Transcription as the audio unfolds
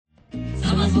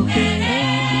Somos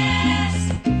mujeres,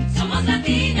 somos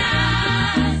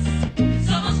latinas,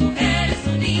 somos mujeres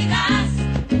unidas,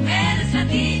 mujeres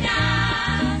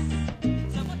latinas.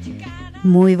 Somos chicanas.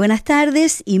 Muy buenas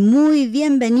tardes y muy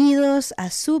bienvenidos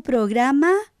a su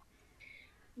programa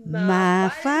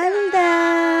Mafalda.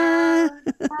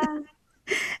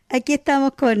 Aquí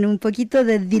estamos con un poquito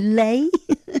de delay.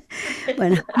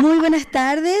 Bueno, muy buenas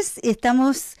tardes.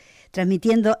 Estamos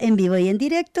transmitiendo en vivo y en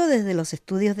directo desde los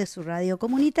estudios de su radio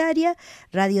comunitaria,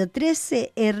 Radio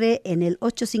 13R en el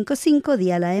 855,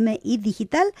 dial AM y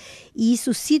digital, y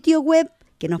su sitio web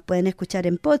que nos pueden escuchar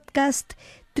en podcast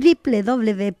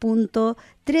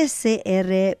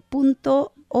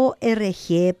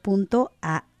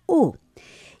www.13r.org.au.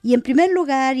 Y en primer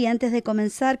lugar, y antes de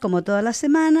comenzar, como todas las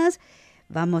semanas,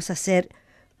 vamos a hacer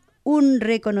un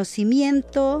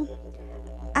reconocimiento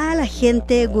a la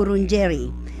gente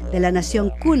Gurungeri de la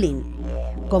nación Kulin,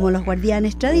 como los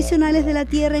guardianes tradicionales de la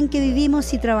tierra en que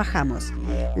vivimos y trabajamos.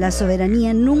 La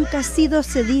soberanía nunca ha sido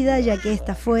cedida, ya que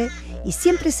esta fue y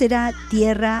siempre será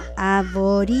tierra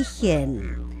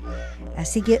aborigen.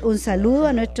 Así que un saludo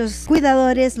a nuestros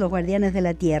cuidadores, los guardianes de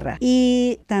la tierra.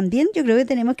 Y también yo creo que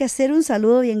tenemos que hacer un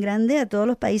saludo bien grande a todos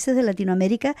los países de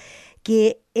Latinoamérica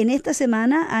que en esta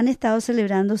semana han estado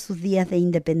celebrando sus días de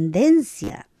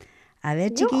independencia. A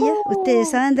ver, chiquillas, ¿ustedes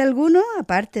saben de alguno?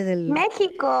 Aparte del...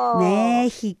 México.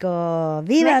 México.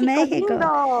 ¡Viva México!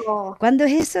 Lindo. ¿Cuándo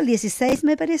es eso? ¿El 16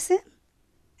 me parece?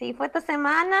 Sí, fue esta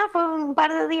semana, fue un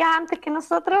par de días antes que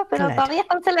nosotros, pero Claro. todavía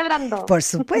están celebrando. Por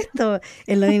supuesto,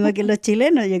 es lo mismo que los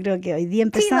chilenos. Yo creo que hoy día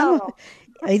empezamos. Chido.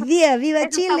 Hoy día, ¡viva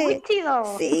Eso está muy Chile!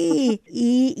 chido. Sí,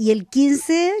 y el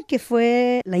 15, que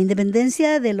fue la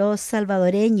independencia de los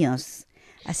salvadoreños.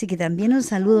 Así que también un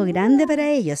saludo grande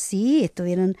para ellos. Sí,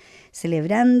 estuvieron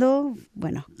celebrando,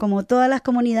 bueno, como todas las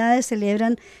comunidades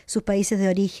celebran sus países de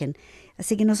origen.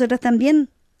 Así que nosotros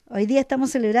también, hoy día estamos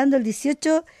celebrando el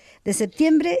 18 de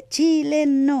septiembre,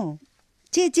 chileno.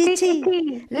 Chi, chi, chi.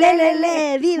 Le, le,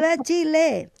 le, ¡viva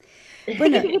Chile!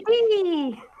 Bueno,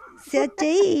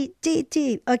 CHI, chi,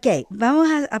 chi. Ok, vamos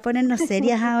a ponernos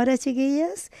serias ahora,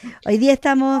 chiquillas. Hoy día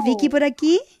estamos Vicky por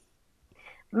aquí.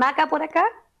 Maca por acá.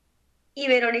 Y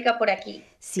Verónica por aquí.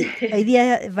 Sí, hoy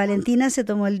día Valentina se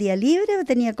tomó el día libre,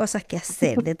 tenía cosas que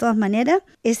hacer. De todas maneras,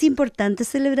 es importante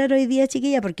celebrar hoy día,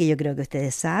 chiquilla, porque yo creo que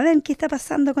ustedes saben qué está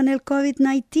pasando con el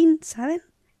COVID-19, ¿saben?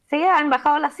 Sí, han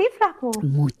bajado las cifras.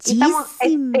 Muchísimo. Estamos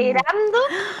esperando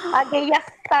a que ya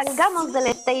salgamos del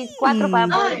Stage 4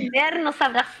 para poder vernos,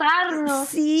 abrazarnos.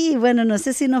 Sí, bueno, no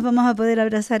sé si nos vamos a poder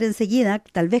abrazar enseguida,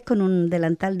 tal vez con un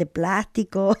delantal de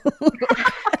plástico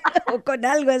o con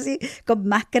algo así, con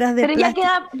máscaras de Pero plástico.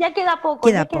 ya queda poco.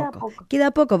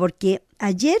 Queda poco, porque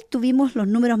ayer tuvimos los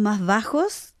números más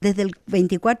bajos desde el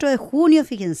 24 de junio,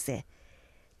 fíjense,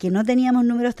 que no teníamos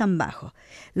números tan bajos,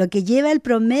 lo que lleva el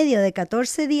promedio de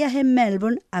 14 días en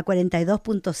Melbourne a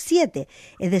 42.7,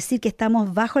 es decir, que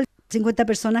estamos bajo el 50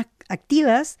 personas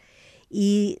activas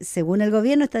y según el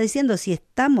gobierno está diciendo, si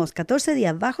estamos 14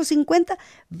 días bajo 50,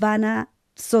 van a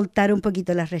soltar un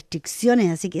poquito las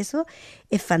restricciones, así que eso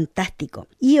es fantástico.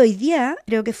 Y hoy día,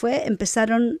 creo que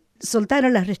soltaron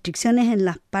las restricciones en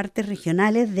las partes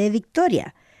regionales de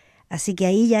Victoria, así que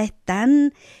ahí ya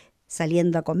están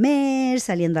saliendo a comer,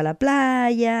 saliendo a la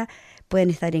playa, pueden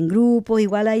estar en grupos,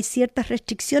 igual hay ciertas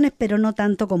restricciones, pero no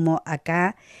tanto como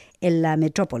acá en la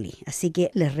metrópoli. Así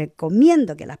que les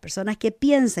recomiendo que las personas que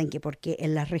piensen que porque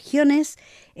en las regiones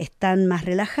están más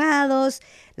relajados,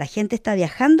 la gente está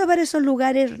viajando para esos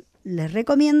lugares, les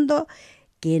recomiendo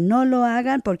que no lo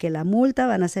hagan porque la multa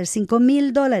van a ser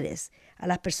 $5,000 a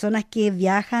las personas que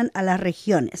viajan a las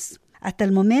regiones. Hasta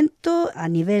el momento, a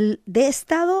nivel de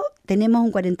estado, tenemos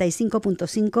un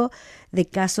 45.5 de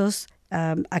casos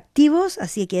activos,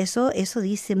 así que eso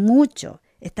dice mucho.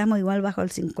 Estamos igual bajo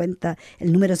el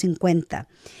número 50.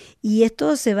 Y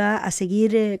esto se va a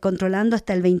seguir controlando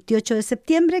hasta el 28 de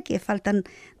septiembre, que faltan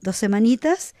 2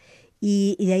 semanitas,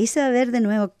 y de ahí se va a ver de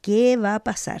nuevo qué va a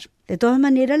pasar. De todas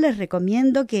maneras, les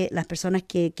recomiendo que las personas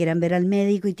que quieran ver al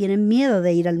médico y tienen miedo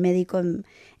de ir al médico en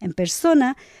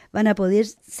persona, van a poder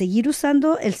seguir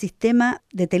usando el sistema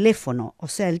de teléfono, o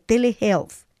sea, el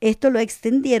telehealth. Esto lo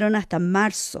extendieron hasta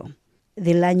marzo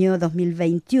del año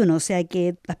 2021, o sea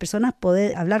que las personas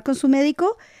pueden hablar con su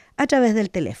médico a través del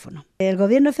teléfono. El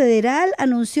gobierno federal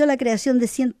anunció la creación de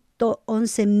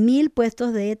 111,000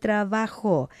 puestos de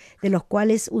trabajo, de los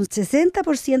cuales un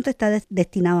 60% está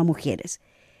destinado a mujeres.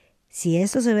 Si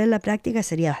eso se ve en la práctica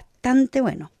sería bastante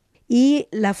bueno. Y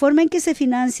la forma en que se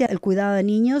financia el cuidado de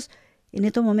niños en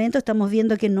estos momentos estamos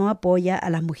viendo que no apoya a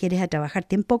las mujeres a trabajar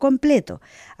tiempo completo.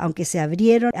 Aunque se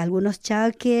abrieron algunos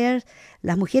childcare,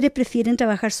 las mujeres prefieren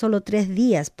trabajar solo 3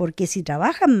 días porque si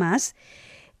trabajan más,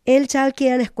 el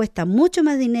childcare les cuesta mucho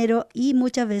más dinero y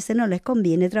muchas veces no les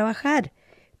conviene trabajar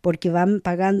porque van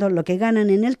pagando lo que ganan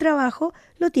en el trabajo,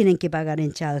 lo tienen que pagar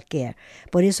en childcare.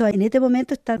 Por eso en este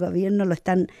momento el gobierno lo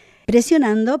están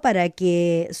presionando para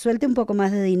que suelte un poco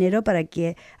más de dinero para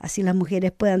que así las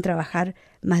mujeres puedan trabajar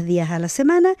más días a la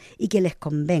semana y que les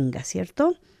convenga,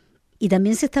 ¿cierto? Y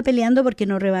también se está peleando porque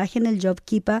no rebajen el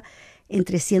JobKeeper en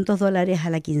 $300 a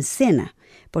la quincena,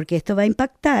 porque esto va a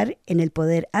impactar en el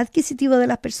poder adquisitivo de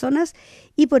las personas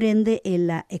y por ende en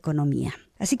la economía.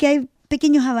 Así que hay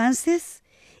pequeños avances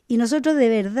y nosotros de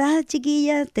verdad,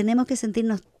 chiquillas, tenemos que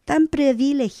sentirnos tan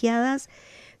privilegiadas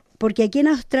porque aquí en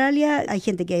Australia hay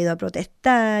gente que ha ido a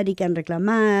protestar y que han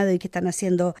reclamado y que están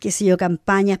haciendo, qué sé yo,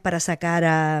 campañas para sacar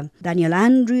a Daniel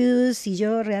Andrews, y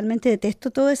yo realmente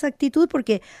detesto toda esa actitud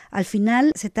porque al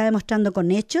final se está demostrando con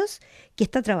hechos que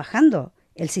está trabajando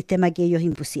el sistema que ellos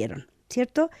impusieron,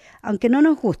 ¿cierto? Aunque no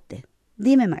nos guste.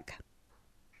 Dime, Maca.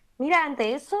 Mira,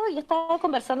 ante eso, yo estaba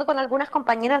conversando con algunas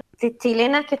compañeras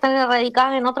chilenas que están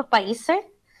radicadas en otros países.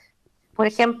 Por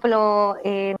ejemplo,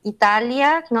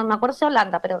 Italia, no me acuerdo si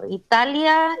Holanda, pero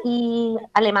Italia y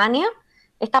Alemania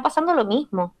está pasando lo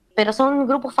mismo, pero son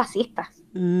grupos fascistas.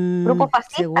 Grupos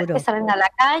fascistas seguro. que salen a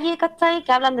la calle, ¿cachai?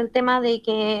 Que hablan del tema de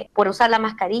que por usar la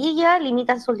mascarilla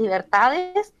limitan sus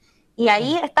libertades. Y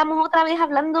ahí estamos otra vez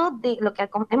hablando de lo que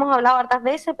hemos hablado hartas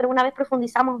veces, pero una vez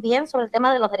profundizamos bien sobre el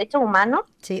tema de los derechos humanos.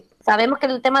 Sí. Sabemos que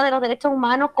el tema de los derechos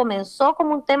humanos comenzó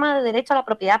como un tema de derecho a la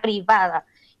propiedad privada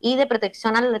y de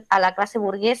protección a la clase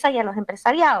burguesa y a los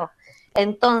empresariados.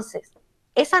 Entonces,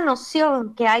 esa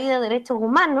noción que hay de derechos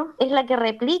humanos es la que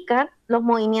replican los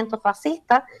movimientos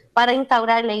fascistas para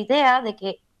instaurar la idea de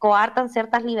que coartan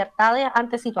ciertas libertades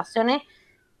ante situaciones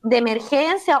de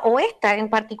emergencia o esta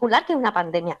en particular, que es una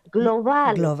pandemia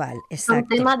global. Global, exacto. Un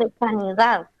tema de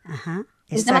sanidad, Ajá,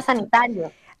 un tema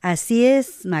sanitario. Así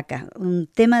es, Maca, un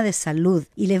tema de salud.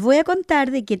 Y les voy a contar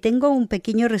de que tengo un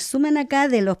pequeño resumen acá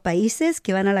de los países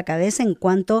que van a la cabeza en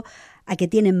cuanto a que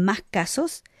tienen más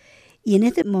casos. Y en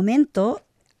este momento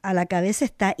a la cabeza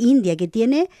está India, que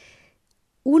tiene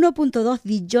 1.2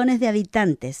 billones de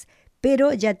habitantes,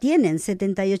 pero ya tienen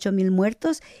 78.000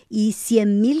 muertos y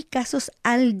 100.000 casos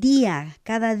al día,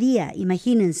 cada día,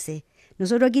 imagínense.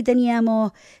 Nosotros aquí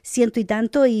teníamos 100 y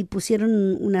tanto y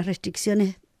pusieron unas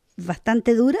restricciones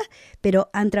bastante duras, pero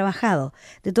han trabajado.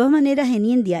 De todas maneras, en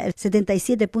India el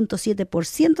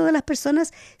 77.7% de las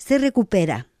personas se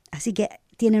recupera, así que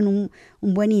tienen un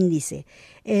buen índice.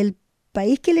 El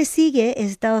país que le sigue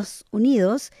es Estados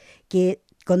Unidos, que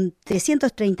con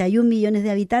 331 millones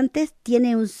de habitantes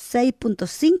tiene un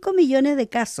 6.5 millones de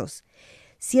casos,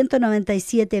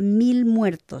 197.000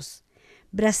 muertos.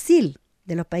 Brasil,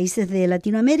 de los países de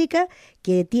Latinoamérica,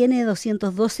 que tiene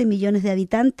 212 millones de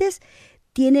habitantes,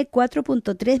 tiene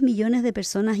 4.3 millones de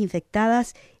personas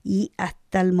infectadas y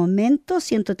hasta el momento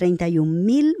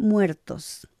 131.000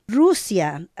 muertos.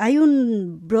 Rusia, hay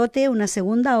un brote, una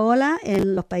segunda ola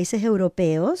en los países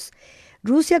europeos.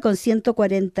 Rusia, con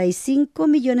 145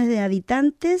 millones de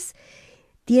habitantes,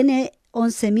 tiene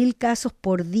 11.000 casos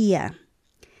por día.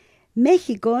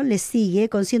 México le sigue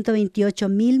con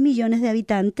 128.000 millones de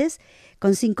habitantes,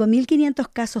 con 5.500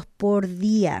 casos por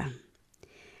día.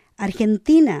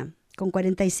 Argentina, con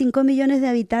 45 millones de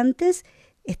habitantes,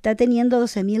 está teniendo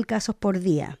 12.000 casos por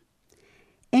día.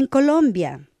 En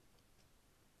Colombia,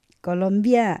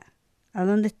 ¿a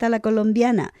dónde está la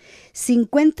colombiana?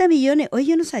 50 millones. Oye,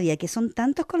 yo no sabía que son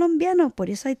tantos colombianos,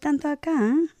 por eso hay tantos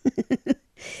acá.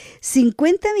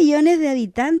 50 millones de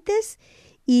habitantes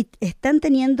y están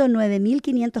teniendo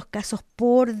 9.500 casos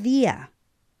por día.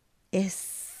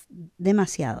 Es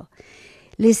demasiado.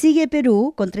 Le sigue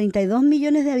Perú con 32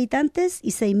 millones de habitantes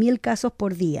y 6.000 casos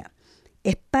por día.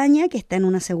 España, que está en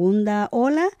una segunda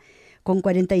ola, con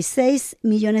 46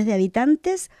 millones de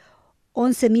habitantes,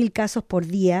 11.000 casos por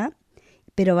día,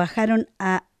 pero bajaron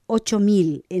a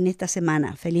 8.000 en esta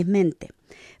semana, felizmente.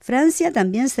 Francia,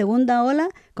 también segunda ola,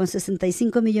 con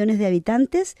 65 millones de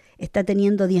habitantes, está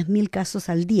teniendo 10.000 casos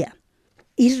al día.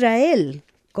 Israel,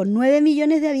 con 9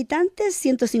 millones de habitantes,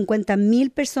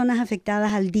 150.000 personas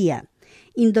afectadas al día.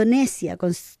 Indonesia,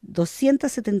 con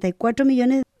 274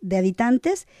 millones de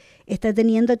habitantes, está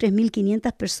teniendo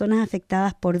 3.500 personas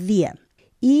afectadas por día.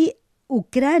 Y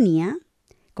Ucrania,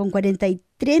 con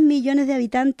 43 millones de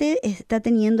habitantes, está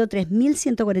teniendo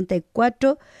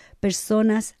 3.144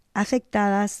 personas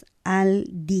afectadas al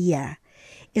día.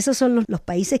 Esos son los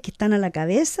países que están a la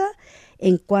cabeza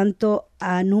en cuanto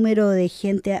a número de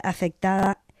gente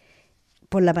afectada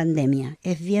por la pandemia.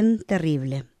 Es bien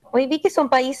terrible. Hoy vi que son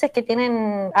países que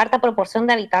tienen harta proporción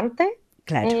de habitantes,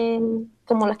 Claro,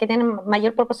 como las que tienen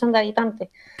mayor proporción de habitantes.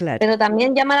 claro. Pero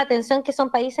también llama la atención que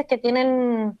son países que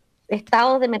tienen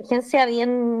estados de emergencia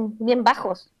bien, bien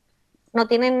bajos. No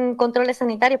tienen controles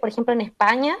sanitarios. Por ejemplo, en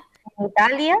España, en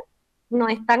Italia, no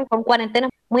están con cuarentenas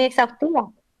muy exhaustivas.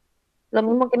 Lo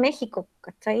mismo que México,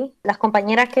 ¿cachai? Las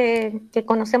compañeras que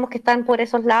conocemos que están por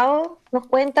esos lados nos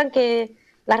cuentan que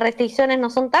las restricciones no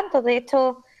son tantas. De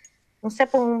hecho, no sé,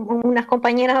 pues unas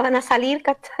compañeras van a salir,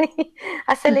 ¿cachai?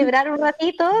 A celebrar un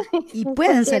ratito. Y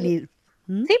pueden porque- salir.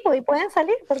 ¿Mm? Sí, pues y pueden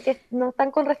salir porque no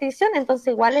están con restricciones. Entonces,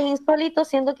 igual es insólito,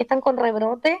 siendo que están con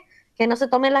rebrote, que no se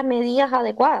tomen las medidas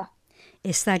adecuadas.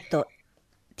 Exacto.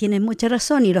 Tienes mucha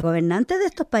razón y los gobernantes de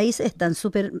estos países están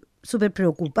súper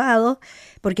preocupados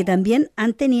porque también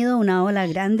han tenido una ola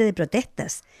grande de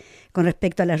protestas con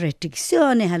respecto a las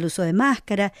restricciones, al uso de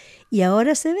máscara y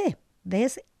ahora se ve,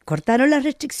 ¿ves? Cortaron las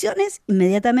restricciones,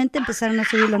 inmediatamente empezaron a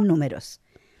subir los números.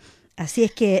 Así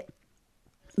es que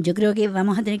yo creo que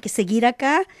vamos a tener que seguir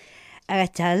acá,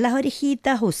 agachar las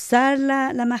orejitas, usar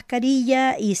la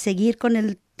mascarilla y seguir con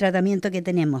el tratamiento que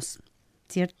tenemos.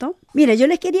 ¿Cierto? Mira, yo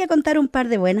les quería contar un par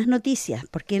de buenas noticias,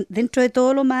 porque dentro de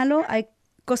todo lo malo hay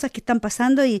cosas que están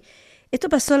pasando y esto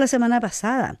pasó la semana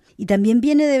pasada y también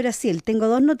viene de Brasil. Tengo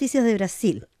 2 noticias de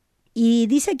Brasil. Y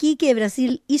dice aquí que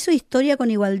Brasil hizo historia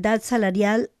con igualdad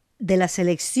salarial de la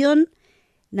selección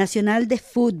nacional de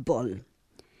fútbol.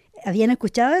 ¿Habían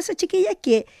escuchado eso, chiquillas?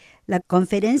 Que la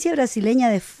Conferencia Brasileña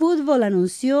de Fútbol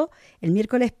anunció el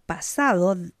miércoles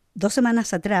pasado, 2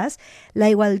 semanas atrás, la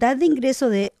igualdad de ingreso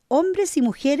de hombres y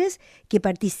mujeres que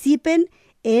participen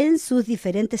en sus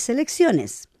diferentes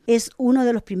selecciones. Es uno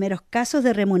de los primeros casos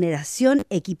de remuneración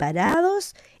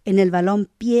equiparados en el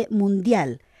balonpié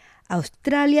mundial.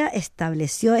 Australia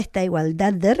estableció esta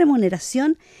igualdad de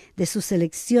remuneración de sus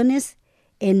selecciones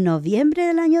en noviembre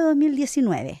del año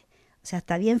 2019. O sea,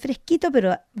 está bien fresquito,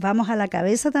 pero vamos a la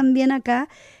cabeza también acá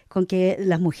con que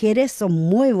las mujeres son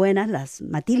muy buenas, las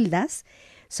Matildas,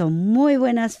 son muy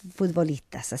buenas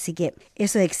futbolistas, así que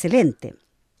eso es excelente.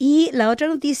 Y la otra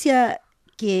noticia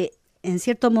que en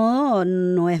cierto modo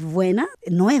no es buena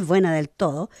del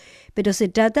todo, pero se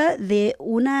trata de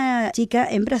una chica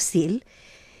en Brasil.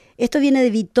 Esto viene de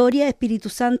Vitória, Espíritu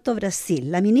Santo,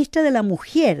 Brasil. La ministra de la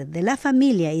Mujer, de la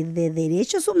Familia y de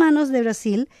Derechos Humanos de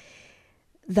Brasil,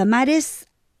 Damares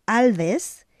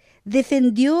Alves,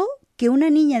 defendió que una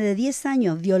niña de 10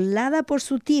 años violada por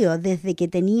su tío desde que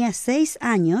tenía 6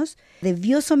 años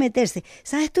debió someterse.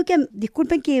 ¿Sabes tú que,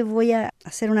 disculpen que voy a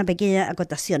hacer una pequeña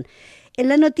acotación? En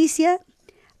la noticia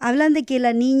hablan de que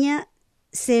la niña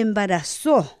se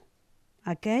embarazó,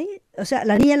 ¿ok? O sea,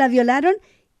 la niña la violaron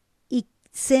y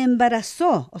se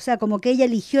embarazó, o sea, como que ella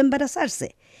eligió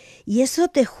embarazarse. Y eso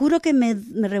te juro que me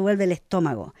revuelve el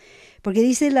estómago. Porque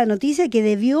dice la noticia que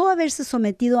debió haberse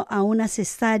sometido a una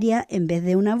cesárea en vez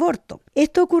de un aborto.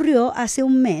 Esto ocurrió hace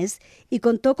un mes y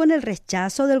contó con el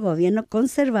rechazo del gobierno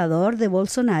conservador de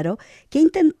Bolsonaro, que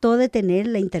intentó detener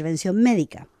la intervención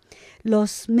médica.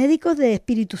 Los médicos de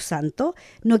Espíritu Santo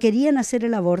no querían hacer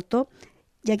el aborto,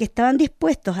 ya que estaban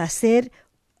dispuestos a hacer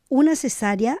una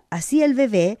cesárea, así el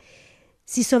bebé,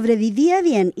 si sobrevivía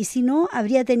bien y si no,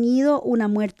 habría tenido una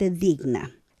muerte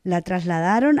digna. La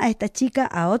trasladaron a esta chica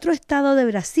a otro estado de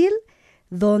Brasil,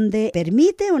 donde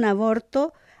permite un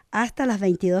aborto hasta las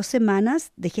 22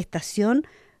 semanas de gestación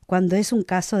cuando es un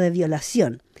caso de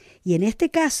violación. Y en este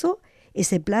caso,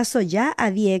 ese plazo ya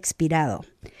había expirado.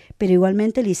 Pero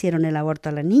igualmente le hicieron el aborto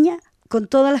a la niña, con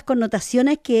todas las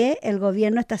connotaciones que el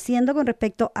gobierno está haciendo con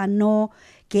respecto a no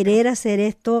querer hacer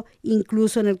esto,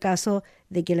 incluso en el caso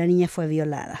de que la niña fue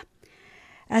violada.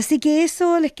 Así que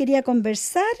eso les quería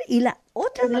conversar. Y la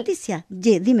otra noticia,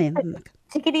 dime.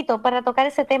 Chiquitito, para tocar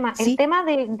ese tema, Sí. el tema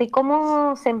de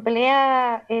cómo se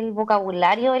emplea el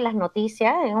vocabulario en las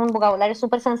noticias, es un vocabulario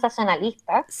súper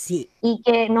sensacionalista Sí, y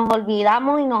que nos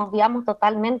olvidamos y nos obviamos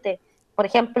totalmente. Por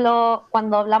ejemplo,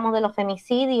 cuando hablamos de los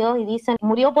femicidios y dicen,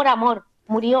 murió por amor,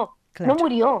 murió. Claro. No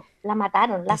murió, la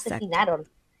mataron, la Exacto. asesinaron.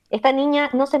 Esta niña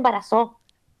no se embarazó.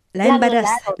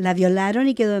 la violaron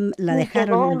y la y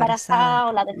dejaron quedó embarazada.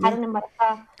 o la dejaron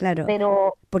embarazada. Claro,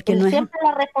 Pero porque no es... siempre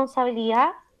la responsabilidad,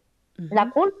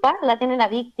 la culpa la tiene la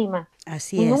víctima.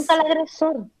 Así Y es. nunca el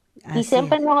agresor. Así Y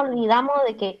siempre es. nos olvidamos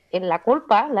de que la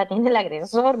culpa la tiene el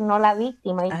agresor, no la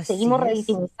víctima. Y Así seguimos es.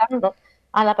 revictimizando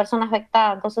a la persona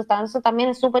afectada. Entonces, eso también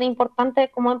es súper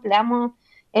importante cómo empleamos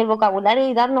el vocabulario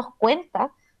y darnos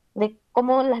cuenta de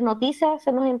cómo las noticias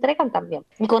se nos entregan también.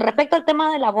 Y con respecto al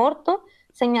tema del aborto,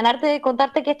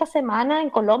 contarte que esta semana en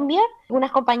Colombia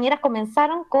unas compañeras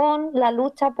comenzaron con la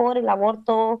lucha por el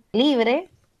aborto libre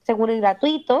seguro y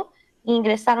gratuito, e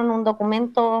ingresaron un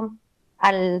documento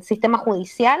al sistema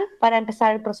judicial para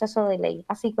empezar el proceso de ley.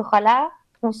 Así que ojalá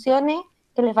funcione,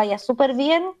 que les vaya súper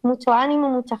bien, mucho ánimo,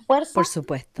 mucha fuerza. Por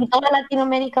supuesto. Y toda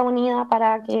Latinoamérica unida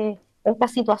para que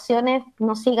estas situaciones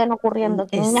no sigan ocurriendo,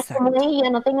 que niñas como Exacto. ella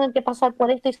no tengan que pasar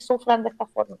por esto y sufran de esta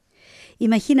forma.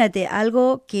 Imagínate,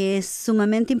 algo que es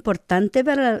sumamente importante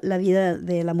para la vida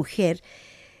de la mujer,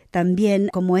 también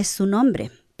como es su nombre.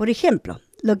 Por ejemplo,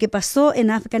 lo que pasó en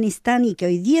Afganistán y que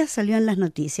hoy día salió en las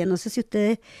noticias, no sé si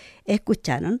ustedes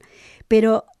escucharon,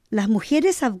 pero las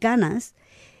mujeres afganas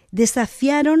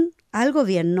desafiaron al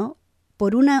gobierno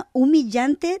por una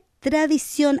humillante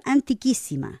tradición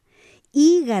antiquísima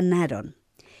y ganaron.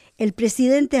 El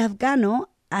presidente afgano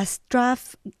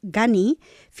Ashraf Ghani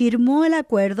firmó el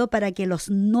acuerdo para que los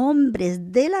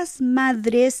nombres de las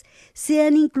madres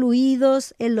sean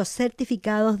incluidos en los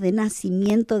certificados de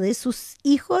nacimiento de sus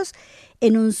hijos,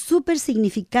 en un súper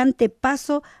significante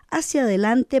paso hacia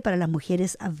adelante para las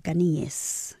mujeres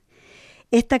afganíes.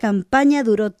 Esta campaña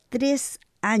duró 3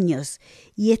 años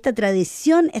y esta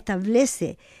tradición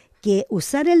establece que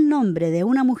usar el nombre de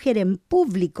una mujer en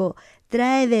público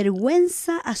trae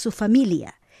vergüenza a su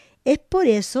familia. Es por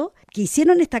eso que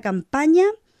hicieron esta campaña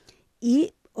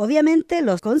y obviamente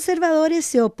los conservadores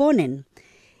se oponen.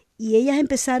 Y ellas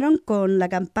empezaron con la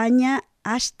campaña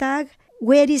hashtag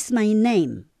Where is my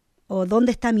name? O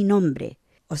 ¿dónde está mi nombre?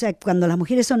 O sea, cuando las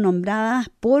mujeres son nombradas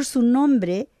por su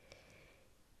nombre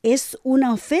es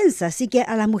una ofensa. Así que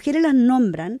a las mujeres las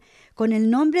nombran con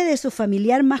el nombre de su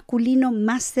familiar masculino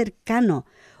más cercano.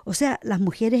 O sea, las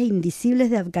mujeres invisibles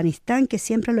de Afganistán, que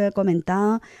siempre lo he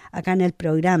comentado acá en el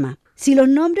programa. Si los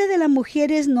nombres de las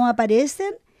mujeres no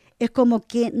aparecen, es como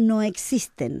que no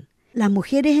existen. Las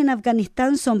mujeres en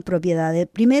Afganistán son propiedad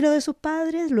primero de sus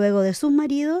padres, luego de sus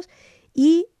maridos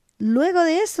y luego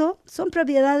de eso son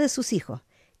propiedad de sus hijos.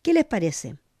 ¿Qué les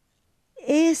parece?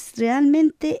 Es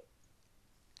realmente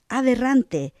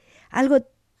aberrante, algo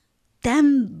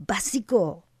tan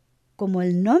básico como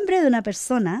el nombre de una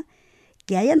persona,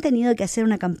 que hayan tenido que hacer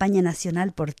una campaña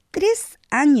nacional por 3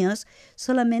 años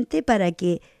solamente para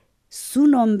que su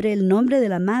nombre, el nombre de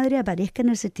la madre, aparezca en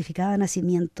el certificado de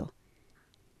nacimiento.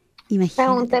 Imagínate.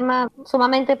 Es un tema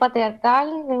sumamente patriarcal,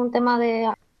 es un tema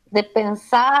de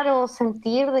pensar o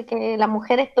sentir de que la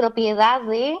mujer es propiedad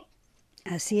de,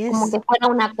 Así es. como que fuera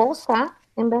una cosa,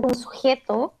 en vez de un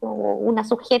sujeto o una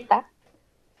sujeta.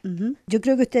 Uh-huh. Yo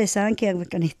creo que ustedes saben que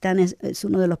Afganistán es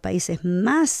uno de los países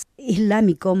más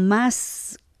islámicos,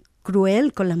 más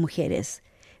cruel con las mujeres,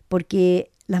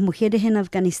 porque las mujeres en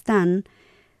Afganistán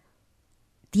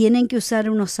tienen que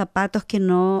usar unos zapatos que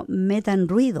no metan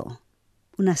ruido,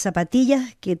 unas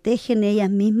zapatillas que tejen ellas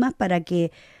mismas para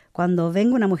que cuando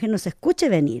venga una mujer no se escuche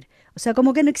venir. O sea,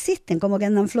 como que no existen, como que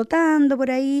andan flotando por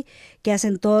ahí, que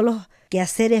hacen todos los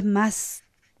quehaceres más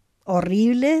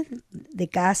horribles de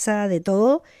casa, de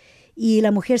todo, y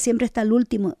la mujer siempre está al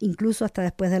último, incluso hasta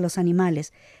después de los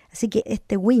animales. Así que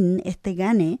este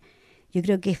gane, yo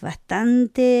creo que es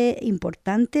bastante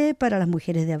importante para las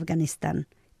mujeres de Afganistán.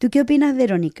 ¿Tú qué opinas,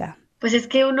 Verónica? Pues es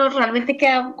que uno realmente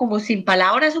queda como sin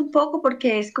palabras un poco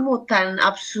porque es como tan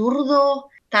absurdo,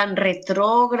 tan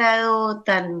retrógrado,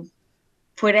 tan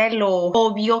fuera de lo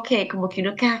obvio que como que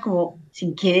uno queda como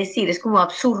sin qué decir, es como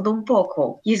absurdo un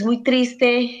poco. Y es muy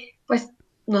triste, pues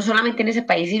no solamente en ese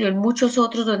país, sino en muchos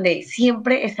otros donde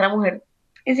siempre está la mujer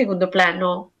en segundo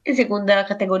plano, en segunda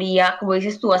categoría, como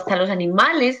dices tú, hasta los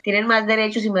animales tienen más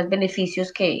derechos y más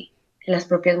beneficios que las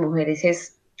propias mujeres.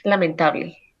 Es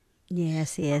lamentable. Y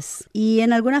así es. Y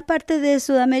en algunas partes de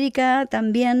Sudamérica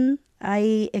también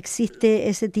existe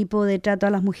ese tipo de trato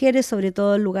a las mujeres, sobre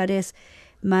todo en lugares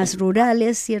más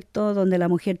rurales, ¿cierto? Donde la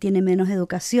mujer tiene menos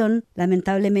educación.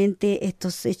 Lamentablemente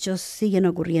estos hechos siguen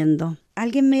ocurriendo.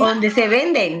 Donde se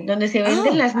venden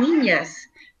las niñas.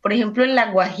 Por ejemplo, en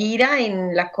La Guajira,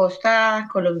 en la costa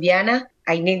colombiana,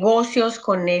 hay negocios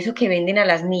con eso que venden a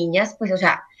las niñas, pues o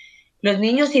sea, los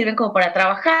niños sirven como para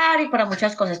trabajar y para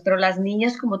muchas cosas, pero las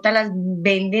niñas como tal las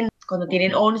venden cuando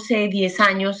tienen 11, 10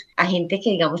 años a gente que,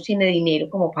 digamos, tiene dinero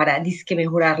como para disque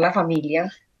mejorar la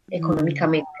familia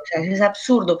económicamente. O sea, eso es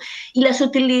absurdo. Y las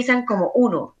utilizan como,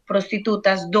 1,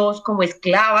 prostitutas, 2, como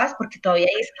esclavas, porque todavía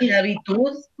hay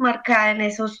esclavitud marcada en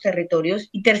esos territorios.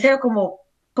 Y tercero,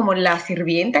 como la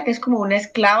sirvienta, que es como una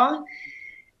esclava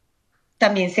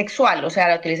también sexual. O sea,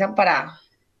 la utilizan para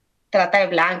trata de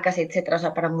blancas, etcétera, o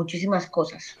sea, para muchísimas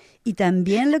cosas. Y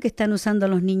también lo que están usando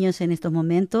los niños en estos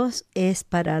momentos es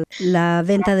para la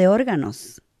venta de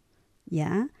órganos,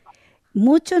 ¿ya?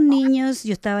 Muchos niños,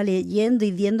 yo estaba leyendo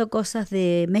y viendo cosas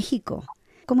de México.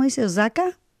 ¿Cómo dice?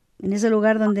 Oaxaca, en ese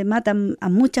lugar donde matan a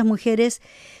muchas mujeres,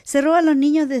 se roban los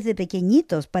niños desde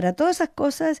pequeñitos para todas esas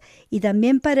cosas y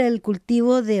también para el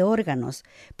cultivo de órganos,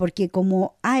 porque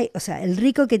como hay, o sea, el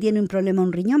rico que tiene un problema,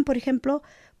 un riñón, por ejemplo,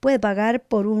 puede pagar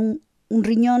por un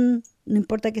riñón, no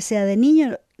importa que sea de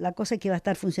niño, la cosa es que va a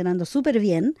estar funcionando súper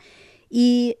bien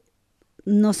y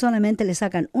no solamente le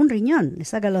sacan un riñón, le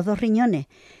sacan los 2 riñones.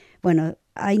 Bueno,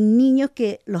 hay niños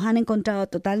que los han encontrado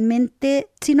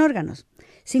totalmente sin órganos,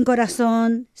 sin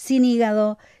corazón, sin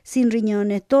hígado, sin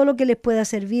riñones, todo lo que les pueda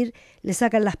servir, le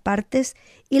sacan las partes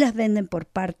y las venden por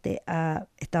parte a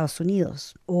Estados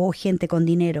Unidos o gente con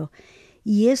dinero.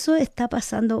 Y eso está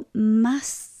pasando más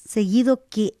seguido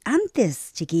que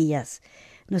antes, chiquillas.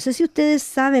 No sé si ustedes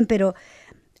saben, pero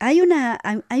hay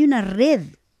una red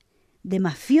de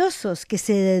mafiosos que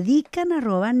se dedican a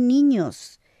robar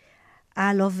niños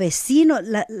a los vecinos.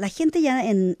 La gente ya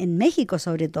en México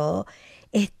sobre todo,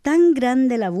 es tan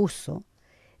grande el abuso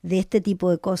de este tipo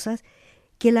de cosas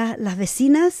que las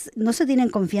vecinas no se tienen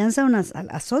confianza unas a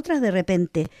las otras de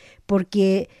repente,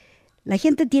 porque la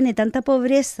gente tiene tanta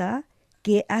pobreza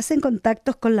que hacen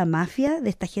contactos con la mafia de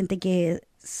esta gente que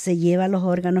se lleva los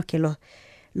órganos, que los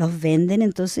venden.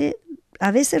 Entonces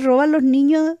a veces roban los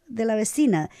niños de la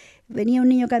vecina. Venía un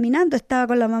niño caminando, estaba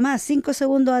con la mamá 5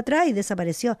 segundos atrás y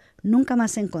desapareció. Nunca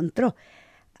más se encontró.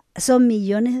 Son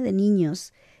millones de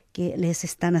niños que les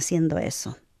están haciendo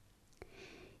eso.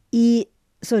 Y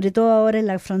sobre todo ahora en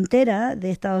la frontera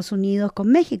de Estados Unidos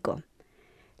con México.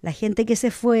 La gente que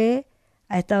se fue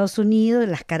a Estados Unidos,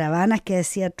 las caravanas que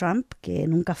decía Trump, que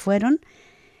nunca fueron,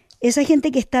 esa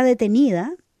gente que está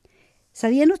detenida.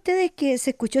 ¿Sabían ustedes que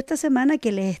se escuchó esta semana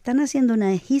que les están haciendo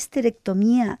una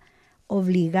histerectomía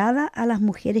obligada a las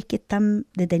mujeres que están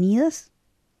detenidas?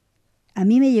 A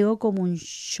mí me llegó como un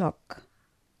shock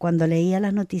cuando leía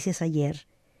las noticias ayer,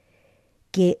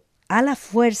 que a la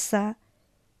fuerza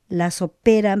las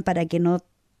operan para que no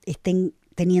estén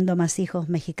teniendo más hijos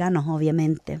mexicanos,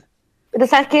 obviamente. Pero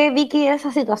sabes que, Vicky,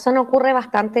 esa situación ocurre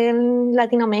bastante en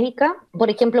Latinoamérica. Por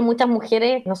ejemplo, muchas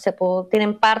mujeres, no sé,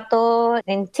 tienen parto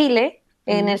en Chile,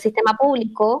 en el sistema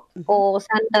público, o se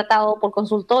han tratado por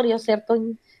consultorio, ¿cierto?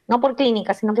 No por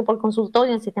clínica, sino que por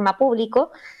consultorio en el sistema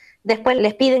público. Después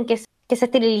les piden que se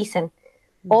esterilicen,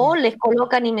 o les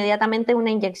colocan inmediatamente una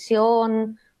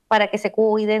inyección para que se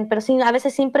cuiden, pero a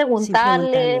veces sin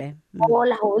preguntarles, o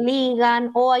las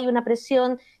obligan, o hay una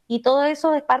presión, y todo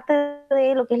eso es parte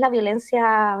de lo que es la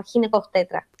violencia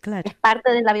ginecobstetra. Claro. Es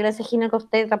parte de la violencia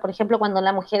ginecobstetra. Por ejemplo, cuando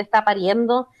la mujer está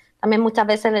pariendo, también muchas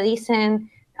veces le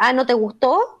dicen, ¿no te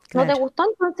gustó? Claro. ¿No te gustó?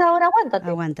 Entonces ahora aguántate.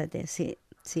 Aguántate, sí.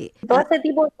 Sí. Todo este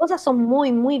tipo de cosas son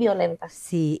muy, muy violentas.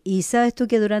 Sí, y sabes tú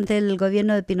que durante el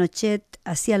gobierno de Pinochet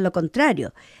hacían lo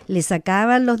contrario. Le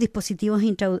sacaban los dispositivos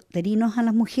intrauterinos a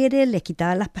las mujeres, les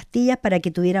quitaban las pastillas para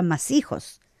que tuvieran más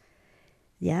hijos.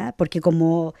 ¿Ya? Porque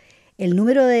como el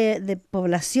número de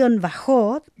población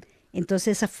bajó,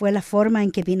 entonces esa fue la forma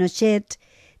en que Pinochet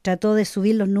trató de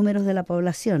subir los números de la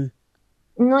población.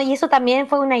 No, y eso también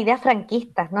fue una idea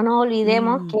franquista. No nos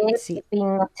olvidemos que sí.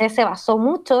 Pinochet se basó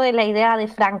mucho en la idea de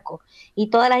Franco. Y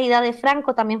todas las ideas de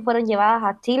Franco también fueron llevadas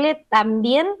a Chile,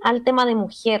 también al tema de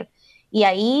mujer. Y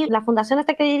ahí la fundación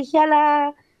hasta que dirigía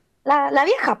la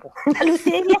vieja, la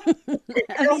Lucía Díaz.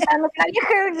 La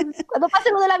vieja, cuando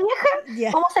pase lo de la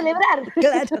vieja, vamos a celebrar.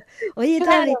 Claro. Oye,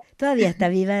 claro. ¿Todavía está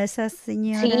viva esa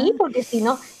señora? Sí, porque si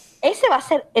no... Ese va a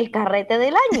ser el carrete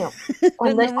del año.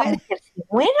 Cuando esta mujer se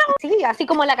muera, sí, así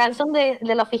como la canción de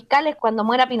los fiscales cuando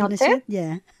muera Pinochet.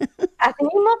 Yeah. Así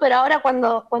mismo, pero ahora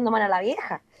cuando muera la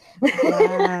vieja.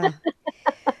 Wow.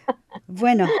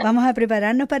 Bueno, vamos a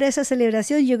prepararnos para esa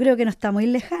celebración. Yo creo que no está muy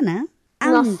lejana.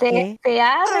 No sé, se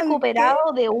ha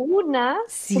recuperado de una.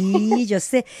 Sí, yo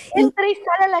sé. Entra y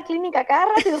sale a la clínica cada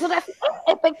rato y nosotros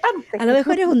expectantes. A lo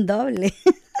mejor es un doble.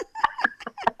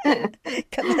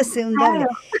 Capaz de un doble.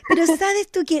 Pero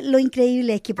sabes tú que lo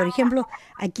increíble es que, por ejemplo,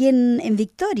 aquí en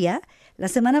Victoria, la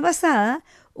semana pasada,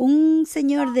 un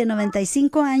señor de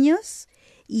 95 años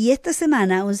y esta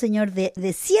semana un señor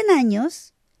de 100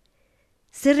 años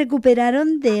se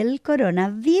recuperaron del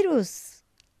coronavirus.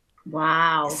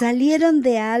 Wow. Salieron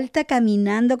de alta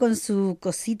caminando con su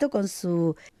cosito, con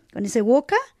ese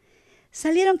boca.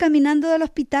 Salieron caminando del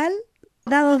hospital,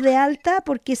 dados de alta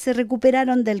porque se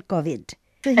recuperaron del COVID.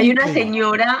 Hay una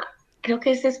señora, creo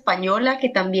que es española, que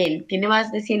también tiene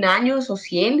más de 100 años o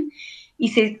 100 y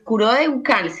se curó de un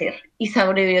cáncer y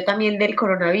sobrevivió también del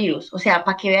coronavirus. O sea,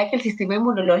 para que vea que el sistema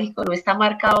inmunológico no está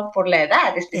marcado por la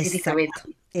edad específicamente.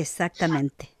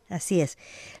 Exactamente, así es.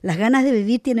 Las ganas de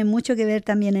vivir tienen mucho que ver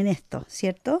también en esto,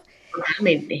 ¿cierto?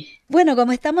 Totalmente. Bueno,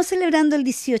 como estamos celebrando el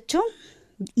 18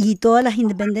 y todas las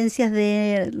independencias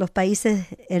de los países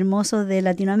hermosos de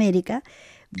Latinoamérica.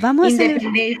 Vamos a celebrar,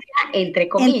 Independencia entre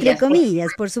comillas. entre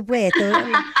comillas, por supuesto,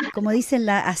 como dicen,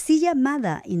 la así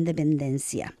llamada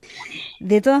independencia.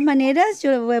 De todas maneras,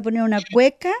 yo le voy a poner una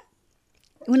cueca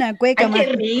 ¡Ay, más, qué más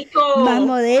rico!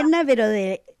 moderna, pero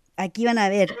de aquí van a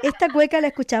ver. Esta cueca la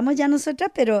escuchamos ya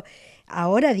nosotras, pero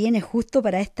ahora viene justo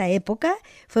para esta época.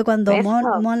 Fue cuando Eso.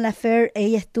 Mon Laferte,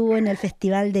 ella estuvo en el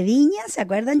Festival de Viña, ¿se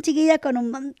acuerdan, chiquillas? Con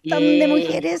un montón de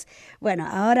mujeres. Bueno,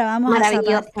 ahora vamos a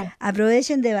Maravilloso.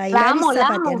 aprovechen de La bailar y amo, la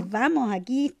zapatear. amo. Vamos,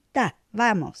 aquí está,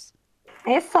 vamos.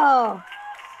 Eso.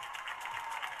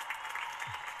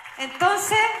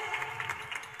 Entonces,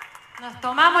 nos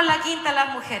tomamos la quinta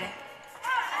las mujeres.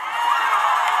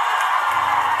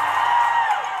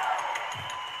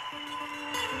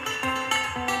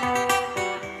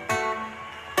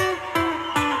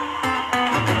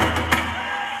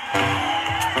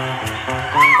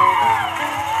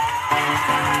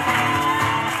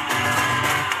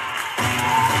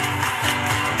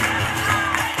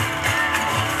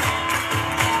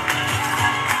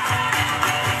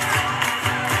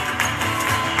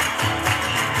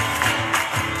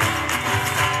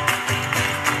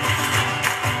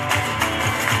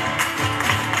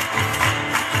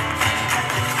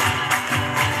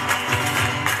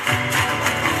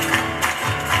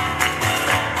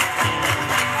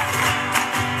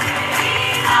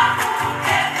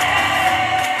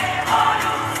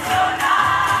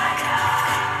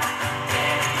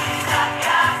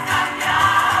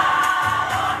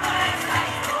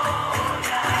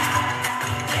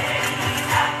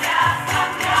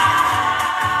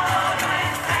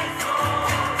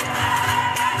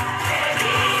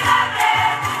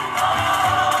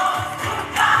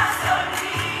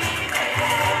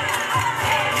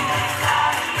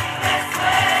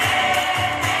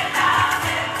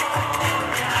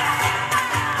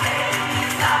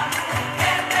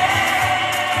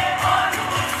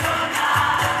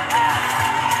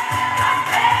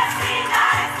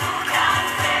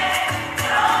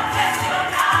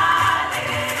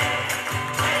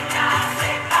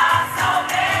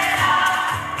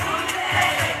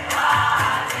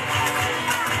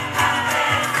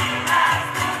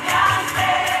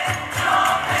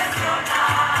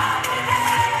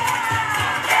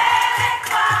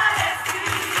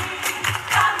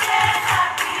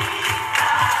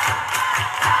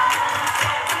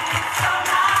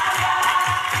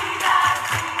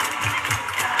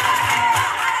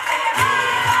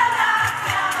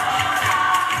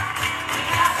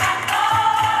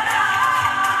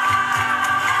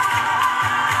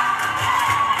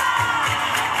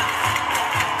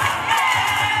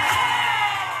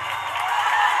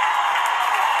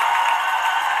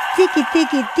 Tiki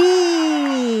tiki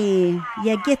ti. Y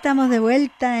aquí estamos de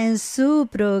vuelta en su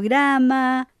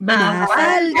programa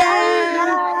Mafalda,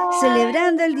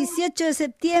 celebrando el 18 de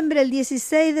septiembre, el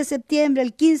 16 de septiembre,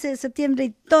 el 15 de septiembre y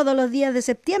todos los días de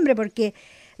septiembre, porque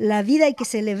la vida hay que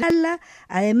celebrarla.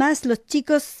 Además, los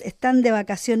chicos están de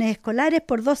vacaciones escolares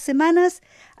por 2 semanas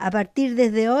a partir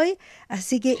desde hoy,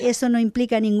 así que eso no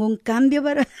implica ningún cambio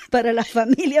para la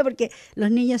familia, porque los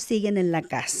niños siguen en la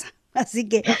casa. Así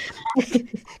que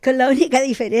con la única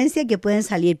diferencia que pueden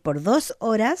salir por 2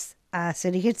 horas a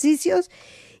hacer ejercicios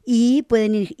y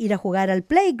pueden ir a jugar al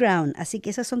playground. Así que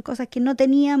esas son cosas que no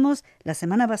teníamos la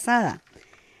semana pasada.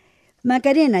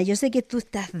 Macarena, yo sé que tú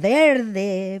estás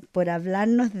verde por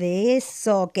hablarnos de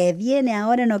eso que viene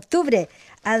ahora en octubre.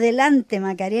 Adelante,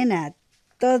 Macarena,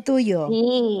 todo tuyo.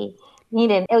 Sí,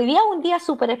 miren, hoy día es un día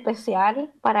súper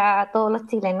especial para todos los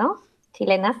chilenos,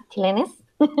 chilenes.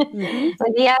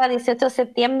 Hoy día, 18 de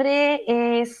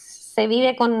septiembre, se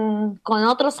vive con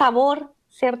otro sabor,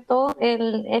 ¿cierto?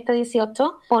 Este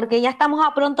 18, porque ya estamos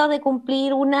a pronto de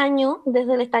cumplir un año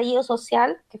desde el estallido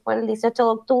social, que fue el 18 de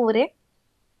octubre.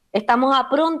 Estamos a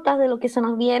prontas de lo que se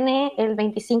nos viene el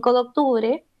 25 de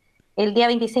octubre. El día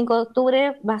 25 de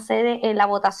octubre va a ser la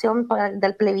votación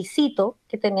del plebiscito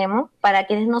que tenemos. Para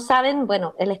quienes no saben,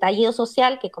 bueno, el estallido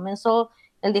social que comenzó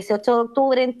el 18 de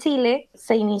octubre en Chile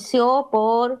se inició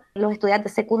por los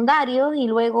estudiantes secundarios y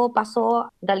luego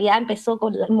pasó, en realidad empezó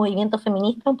con el movimiento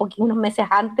feminista unos meses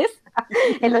antes,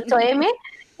 el 8M,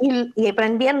 y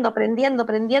aprendiendo,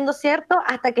 ¿cierto?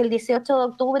 Hasta que el 18 de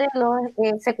octubre los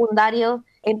secundarios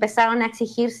empezaron a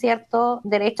exigir ciertos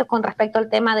derechos con respecto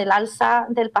al tema del alza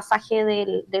del pasaje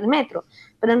del metro.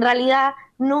 Pero en realidad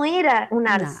no era un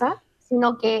alza,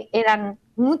 sino que eran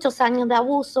muchos años de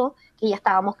abuso, que ya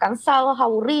estábamos cansados,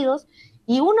 aburridos,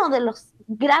 y uno de los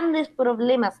grandes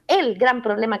problemas, el gran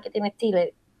problema que tiene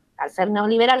Chile, al ser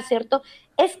neoliberal, ¿cierto?,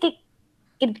 es que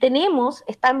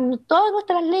están todas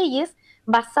nuestras leyes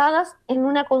basadas en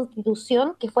una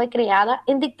constitución que fue creada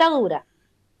en dictadura,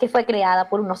 que fue creada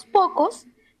por unos pocos,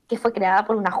 que fue creada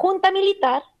por una junta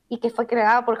militar y que fue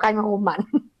creada por Jaime Guzmán.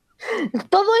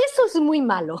 Todo eso es muy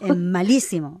malo. Es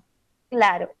malísimo.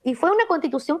 Claro, y fue una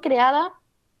constitución creada,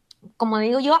 como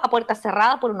digo yo, a puerta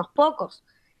cerrada por unos pocos.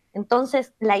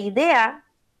 Entonces, la idea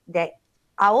de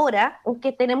ahora es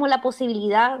que tenemos la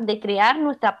posibilidad de crear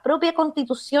nuestra propia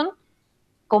constitución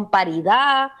con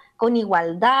paridad, con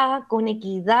igualdad, con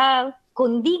equidad,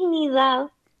 con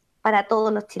dignidad para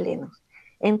todos los chilenos.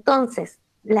 Entonces,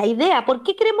 la idea, ¿por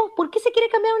qué se quiere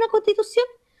cambiar una constitución?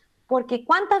 Porque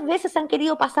cuántas veces han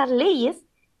querido pasar leyes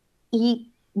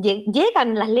y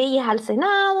llegan las leyes al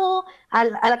Senado, a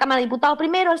la Cámara de Diputados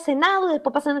primero, al Senado, y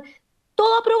después pasan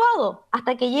todo aprobado,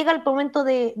 hasta que llega el momento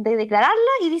de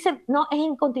declararla y dicen, no, es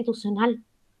inconstitucional,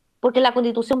 porque la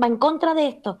Constitución va en contra de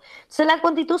esto. Entonces la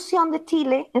Constitución de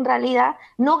Chile, en realidad,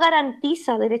 no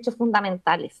garantiza derechos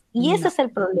fundamentales, y ese es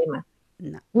el problema.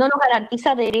 No nos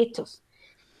garantiza derechos.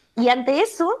 Y ante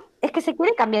eso es que se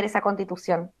quiere cambiar esa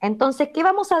Constitución. Entonces, ¿qué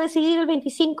vamos a decidir el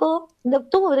 25 de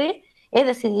octubre? Es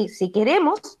decidir si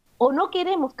queremos o no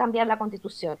queremos cambiar la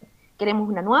Constitución. ¿Queremos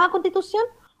una nueva Constitución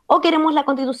o queremos la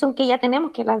Constitución que ya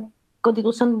tenemos, que es la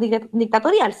Constitución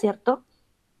dictatorial, ¿cierto?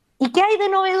 ¿Y qué hay de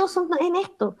novedoso en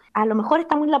esto? A lo mejor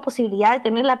estamos en la posibilidad de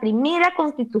tener la primera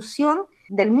Constitución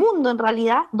del mundo, en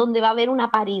realidad, donde va a haber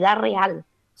una paridad real.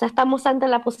 O sea, estamos ante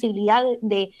la posibilidad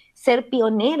de ser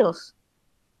pioneros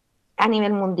a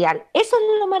nivel mundial. Eso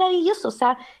es lo maravilloso. O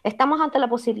sea, estamos ante la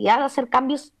posibilidad de hacer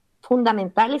cambios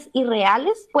fundamentales y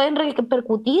reales, pueden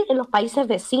repercutir en los países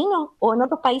vecinos o en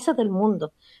otros países del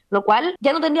mundo, lo cual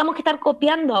ya no tendríamos que estar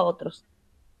copiando a otros.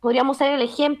 Podríamos ser el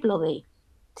ejemplo de,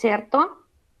 ¿cierto?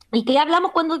 ¿Y qué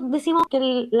hablamos cuando decimos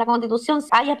que la Constitución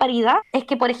haya paridad? Es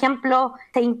que, por ejemplo,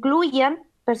 se incluyan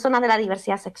personas de la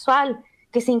diversidad sexual,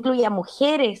 que se incluyan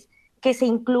mujeres, que se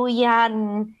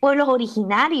incluyan pueblos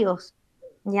originarios,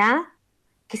 ¿ya?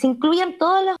 Que se incluyan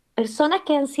todas las personas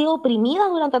que han sido oprimidas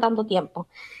durante tanto tiempo.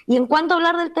 Y en cuanto a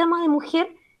hablar del tema de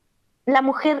mujer, la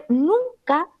mujer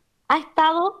nunca ha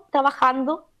estado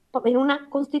trabajando en una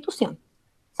constitución.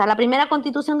 O sea, la primera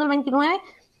constitución del 29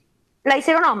 la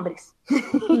hicieron hombres.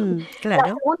 Claro.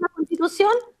 La segunda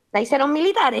constitución la hicieron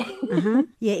militares. Ajá.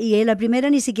 Y en la primera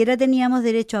ni siquiera teníamos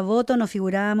derecho a voto, no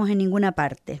figurábamos en ninguna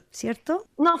parte, ¿cierto?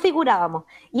 No figurábamos.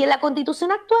 Y en la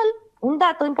constitución actual, un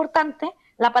dato importante,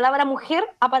 la palabra mujer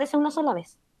aparece una sola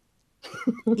vez.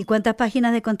 ¿Y cuántas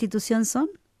páginas de constitución son?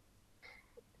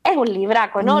 Es un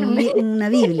libraco enorme. Una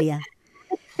Biblia.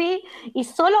 Sí, y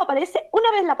solo aparece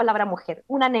una vez la palabra mujer,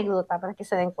 una anécdota para que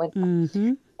se den cuenta.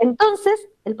 Uh-huh. Entonces,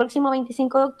 el próximo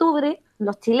 25 de octubre,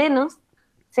 los chilenos,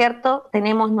 ¿cierto?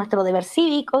 Tenemos nuestro deber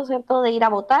cívico, ¿cierto? De ir a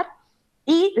votar,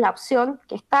 y la opción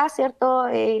que está, ¿cierto?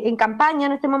 En campaña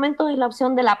en este momento es la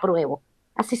opción del apruebo,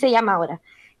 así se llama ahora.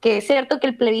 Que es cierto que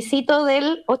el plebiscito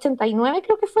del 89,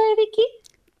 creo que fue, Vicky,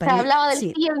 se hablaba del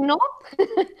sí y el no,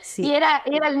 sí. Y era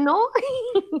el no,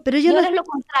 pero yo y ahora no, es lo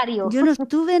contrario. Yo no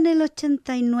estuve en el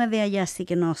 89 allá, así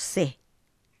que no sé.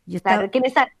 Claro, que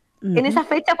en esa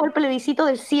fecha fue el plebiscito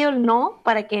del sí o el no,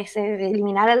 para que se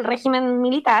eliminara el régimen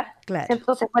militar, claro.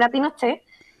 ¿cierto? Se fuera Pinochet,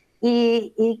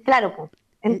 y claro, pues,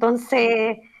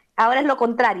 entonces ahora es lo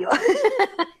contrario.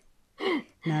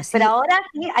 No, sí. Pero ahora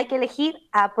sí hay que elegir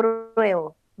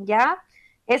apruebo, ¿ya?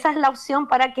 Esa es la opción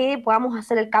para que podamos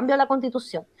hacer el cambio a la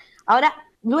Constitución. Ahora,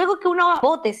 luego que uno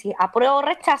vote si apruebo o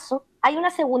rechazo, hay una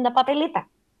segunda papeleta.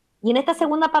 Y en esta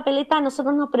segunda papeleta a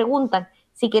nosotros nos preguntan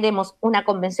si queremos una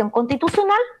convención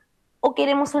constitucional o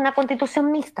queremos una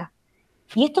constitución mixta.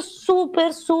 Y esto es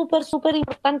súper, súper, súper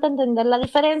importante entender la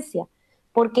diferencia.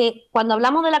 Porque cuando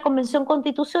hablamos de la convención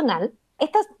constitucional,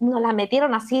 estas nos las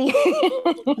metieron así,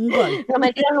 nos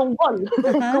metieron un gol,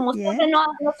 como siempre no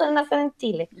suelen hacer en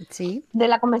Chile, sí. De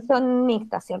la convención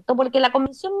mixta, ¿cierto? Porque la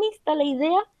convención mixta, la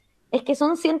idea es que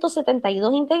son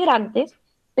 172 integrantes,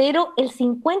 pero el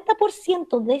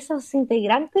 50% de esos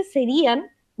integrantes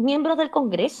serían miembros del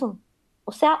Congreso,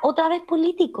 o sea, otra vez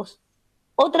políticos,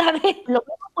 otra vez los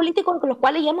mismos políticos con los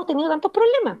cuales ya hemos tenido tantos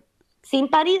problemas,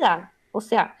 sin paridad, o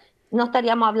sea, no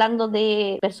estaríamos hablando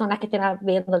de personas que estén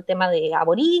viendo el tema de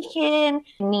aborigen,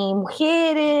 ni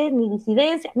mujeres, ni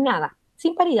disidencia, nada.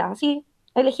 Sin paridad, así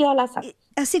elegido al azar.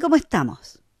 Así como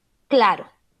estamos. Claro,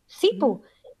 sí, tú.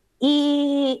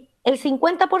 Y el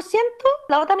 50%,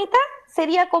 la otra mitad,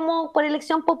 sería como por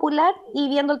elección popular y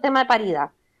viendo el tema de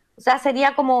paridad. O sea,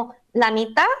 sería como la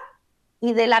mitad,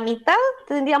 y de la mitad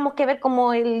tendríamos que ver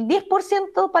como el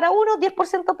 10% para uno,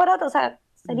 10% para otro, o sea,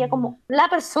 sería como la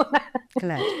persona.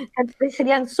 Claro.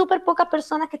 Serían súper pocas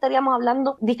personas que estaríamos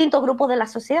hablando, distintos grupos de la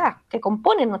sociedad que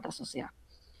componen nuestra sociedad.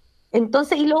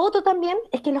 Entonces, y lo otro también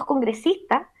es que los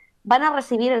congresistas van a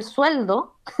recibir el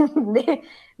sueldo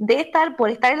por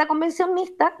estar en la convención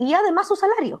mixta y además su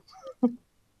salario.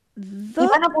 Y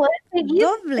van a poder seguir,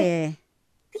 Doble.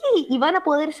 sí, y van a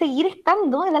poder seguir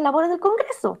estando en las labores del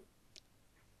Congreso.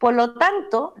 Por lo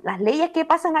tanto, las leyes que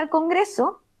pasan al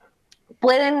Congreso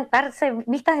pueden estarse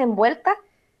vistas envueltas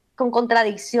con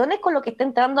contradicciones con lo que está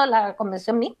entrando a la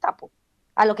convención mixta,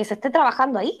 a lo que se esté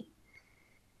trabajando ahí,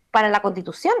 para la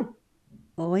Constitución.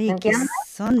 Oye, que ¿Entiendes?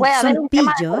 son Puede haber un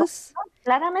tema de pillos. corrupción,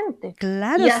 claramente.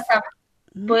 Claro. Y hasta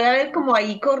puede haber como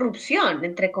ahí corrupción,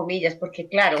 entre comillas, porque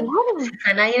claro, si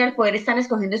están ahí en el poder, están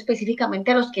escogiendo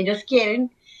específicamente a los que ellos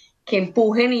quieren que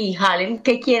empujen y jalen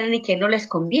qué quieren y qué no les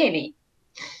conviene.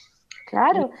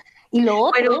 Claro. Y lo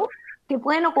otro, Bueno, que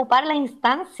pueden ocupar la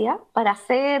instancia para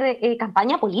hacer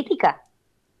campaña política.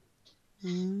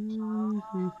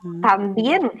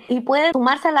 También. Y pueden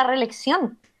sumarse a la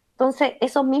reelección. Entonces,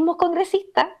 esos mismos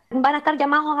congresistas van a estar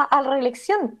llamados a la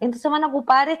reelección. Entonces van a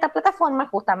ocupar esta plataforma,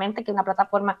 justamente, que es una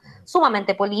plataforma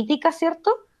sumamente política,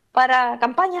 ¿cierto? Para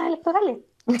campañas electorales.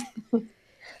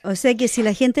 O sea que si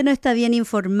la gente no está bien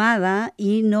informada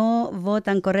y no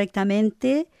votan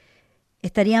correctamente,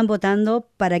 estarían votando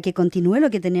para que continúe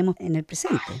lo que tenemos en el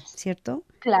presente, ¿cierto?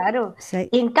 Claro. O sea,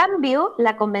 Y en cambio,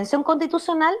 la Convención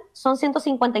Constitucional son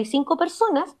 155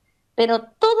 personas, pero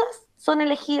todas son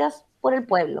elegidas por el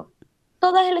pueblo,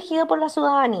 todas elegidas por la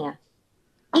ciudadanía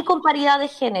y con paridad de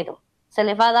género. Se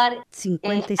les va a dar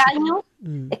 55.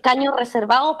 escaños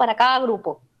reservados para cada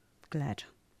grupo. Claro.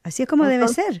 Así es como debe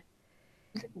ser.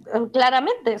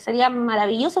 Claramente, sería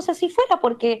maravilloso si así fuera,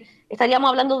 porque estaríamos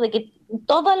hablando de que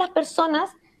todas las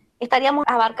personas estaríamos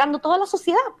abarcando toda la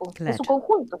sociedad en su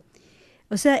conjunto.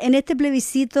 O sea, en este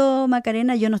plebiscito,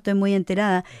 Macarena, yo no estoy muy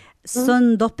enterada.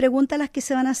 ¿Son 2 preguntas las que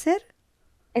se van a hacer?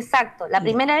 Exacto. La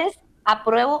primera es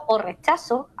apruebo o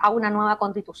rechazo a una nueva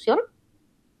constitución.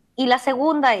 Y la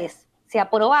segunda es, si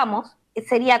aprobamos,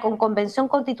 sería con convención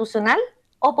constitucional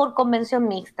o por convención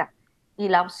mixta. Y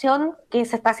la opción que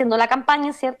se está haciendo la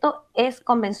campaña, ¿cierto?, es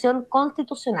convención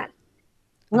constitucional,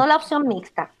 no la opción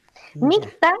mixta.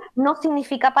 Mixta no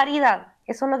significa paridad,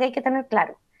 eso es lo que hay que tener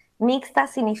claro. Mixta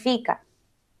significa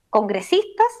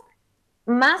congresistas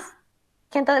más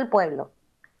gente del pueblo,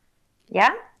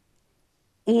 ¿ya?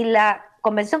 Y la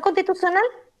convención constitucional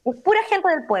es pura gente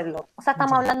del pueblo. O sea,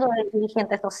 estamos hablando de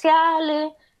dirigentes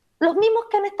sociales, los mismos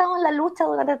que han estado en la lucha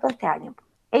durante todo este año.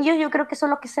 Ellos yo creo que son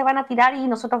los que se van a tirar y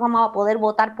nosotros vamos a poder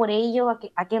votar por ellos,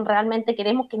 a quien realmente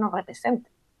queremos que nos represente.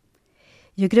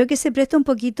 Yo creo que se presta un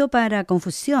poquito para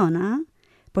confusión, ¿ah?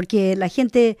 Porque la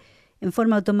gente, en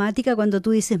forma automática, cuando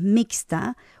tú dices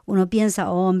mixta, uno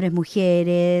piensa hombres,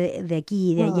 mujeres, de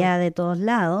aquí, de allá, de todos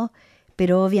lados,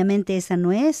 pero obviamente esa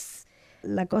no es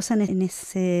la cosa en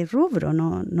ese rubro,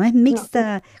 no es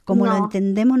mixta como lo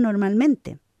entendemos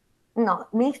normalmente. No,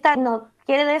 mixta no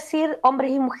quiere decir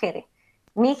hombres y mujeres.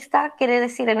 Mixta quiere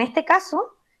decir, en este caso,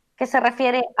 que se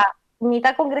refiere a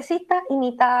mitad congresista y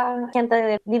mitad gente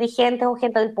de dirigentes o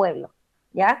gente del pueblo,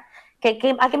 ¿ya?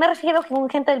 ¿A qué me refiero con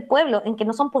gente del pueblo? En que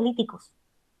no son políticos.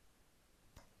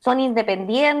 Son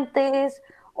independientes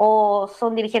o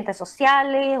son dirigentes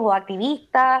sociales o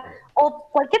activistas o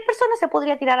cualquier persona se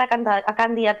podría tirar a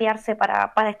candidatearse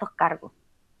para estos cargos,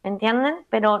 ¿entienden?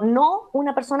 Pero no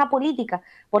una persona política,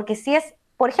 porque si es,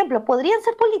 por ejemplo, podrían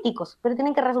ser políticos, pero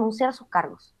tienen que renunciar a sus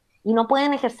cargos y no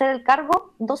pueden ejercer el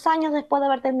cargo 2 años después de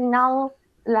haber terminado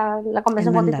la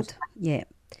convención constitucional. Yeah.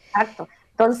 Exacto.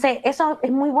 Entonces, eso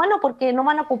es muy bueno porque no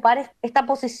van a ocupar esta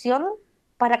posición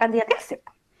para candidatearse.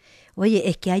 Oye,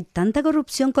 es que hay tanta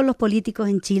corrupción con los políticos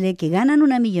en Chile que ganan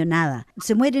una millonada.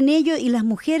 Se mueren ellos y las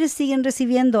mujeres siguen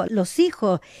recibiendo, los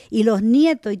hijos y los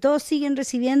nietos y todos siguen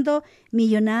recibiendo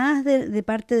millonadas de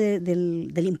parte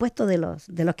del impuesto de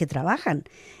los que trabajan.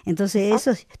 Entonces,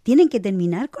 esos tienen que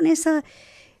terminar con esa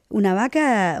una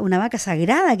vaca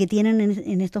sagrada que tienen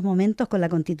en estos momentos con la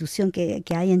Constitución que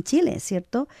hay en Chile,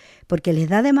 ¿cierto? Porque les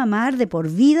da de mamar de por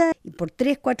vida y por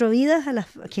 3, 4 vidas a las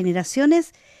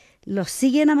generaciones. Los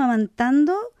siguen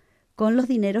amamantando con los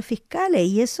dineros fiscales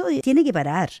y eso tiene que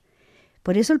parar.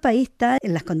 Por eso el país está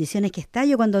en las condiciones que está.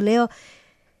 Yo cuando leo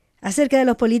acerca de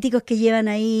los políticos que llevan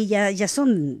ahí, ya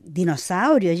son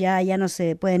dinosaurios, ya no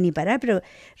se pueden ni parar, pero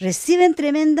reciben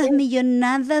tremendas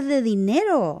millonadas de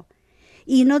dinero.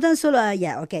 Y no tan solo,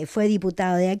 fue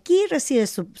diputado de aquí, recibe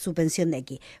su pensión de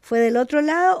aquí. Fue del otro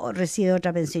lado, recibe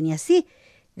otra pensión y así.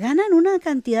 Ganan una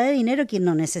cantidad de dinero que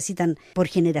no necesitan, por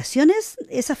generaciones,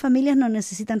 esas familias no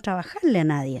necesitan trabajarle a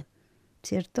nadie,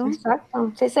 ¿cierto?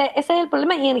 Exacto. Sí, ese es el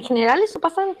problema y en general eso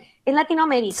pasa en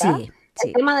Latinoamérica. Sí.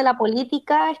 El tema de la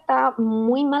política está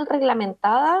muy mal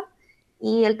reglamentada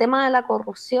Y el tema de la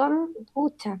corrupción,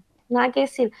 pucha, nada que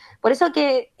decir. Por eso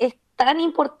que es tan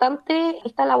importante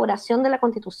esta elaboración de la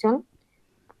Constitución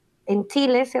en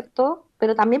Chile, ¿cierto?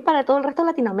 Pero también para todo el resto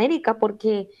de Latinoamérica,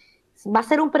 porque va a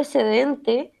ser un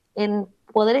precedente en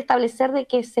poder establecer de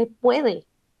que se puede,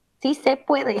 sí se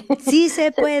puede. Sí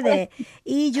se puede.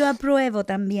 Y yo apruebo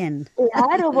también.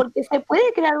 Claro, porque se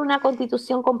puede crear una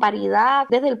constitución con paridad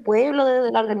desde el pueblo,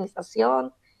 desde la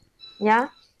organización,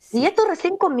 ¿ya? Y esto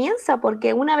recién comienza,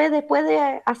 porque una vez después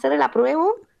de hacer el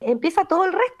apruebo, empieza todo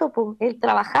el resto, pues, el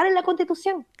trabajar en la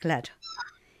constitución. Claro.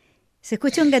 Se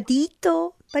escucha un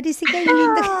gatito, parece que hay un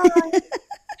lindo.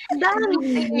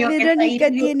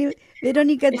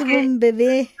 Verónica tuvo un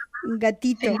bebé, un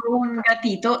gatito. Tengo un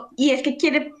gatito y es que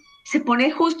se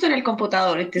pone justo en el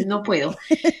computador, entonces no puedo.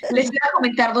 Les voy a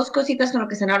comentar dos cositas con lo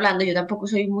que están hablando, yo tampoco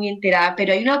soy muy enterada,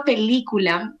 pero hay una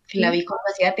película que la vi cuando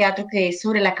hacía teatro que es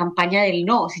sobre la campaña del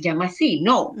no, se llama así,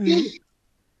 no.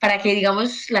 Para que,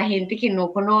 digamos, la gente que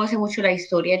no conoce mucho la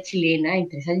historia chilena,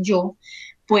 entre esas yo,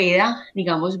 pueda,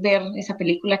 digamos, ver esa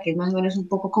película que es más o menos un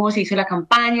poco cómo se hizo la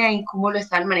campaña y cómo lo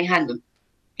están manejando.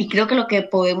 Y creo que lo que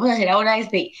podemos hacer ahora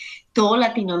desde toda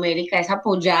Latinoamérica es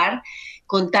apoyar,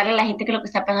 contarle a la gente qué es lo que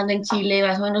está pasando en Chile,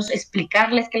 más o menos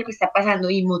explicarles qué es lo que está pasando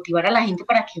y motivar a la gente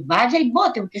para que vaya y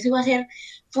vote, porque eso va a ser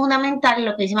fundamental.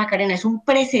 Lo que dice Macarena, es un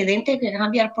precedente que va a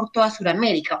cambiar por toda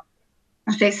Sudamérica.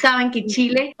 Ustedes saben que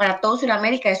Chile, para toda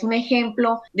Sudamérica, es un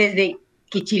ejemplo desde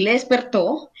que Chile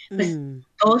despertó, pues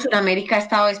todo Sudamérica ha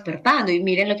estado despertando. Y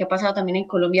miren lo que ha pasado también en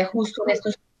Colombia justo en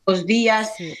estos 2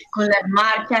 días, con las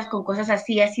marchas, con cosas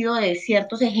así. Ha sido de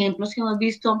ciertos ejemplos que hemos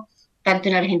visto, tanto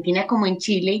en Argentina como en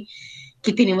Chile,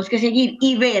 que tenemos que seguir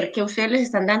y ver que ustedes les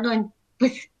están dando,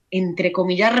 pues, entre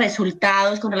comillas,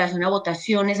 resultados con relación a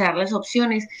votaciones, a darles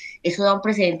opciones. Eso da un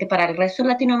precedente para el resto de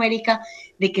Latinoamérica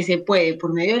de que se puede,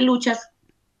 por medio de luchas,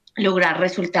 lograr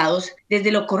resultados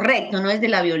desde lo correcto, no desde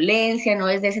la violencia, no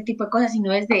desde ese tipo de cosas,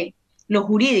 sino desde lo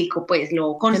jurídico, pues,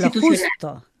 lo constitucional. De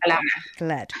lo justo.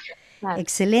 Claro.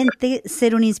 Excelente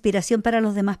ser una inspiración para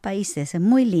los demás países, es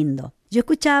muy lindo. Yo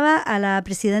escuchaba a la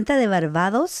presidenta de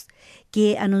Barbados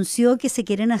que anunció que se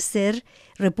quieren hacer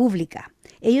república.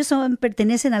 Ellos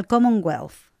pertenecen al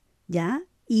Commonwealth, ¿ya?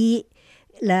 Y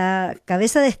la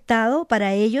cabeza de Estado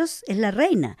para ellos es la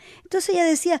reina. Entonces ella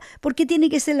decía, ¿por qué tiene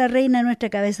que ser la reina nuestra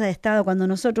cabeza de Estado cuando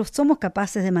nosotros somos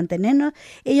capaces de mantenernos?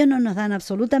 Ellos no nos dan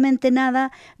absolutamente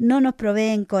nada, no nos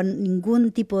proveen con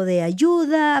ningún tipo de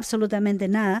ayuda, absolutamente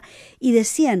nada. Y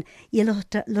decían, y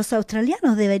los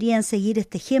australianos deberían seguir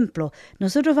este ejemplo.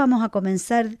 Nosotros vamos a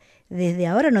comenzar desde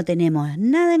ahora, no tenemos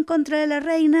nada en contra de la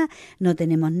reina, no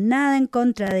tenemos nada en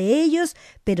contra de ellos,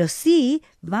 pero sí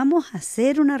vamos a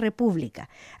hacer una república.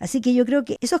 Así que yo creo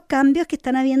que esos cambios que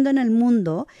están habiendo en el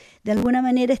mundo, de alguna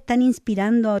manera están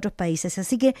inspirando a otros países.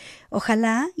 Así que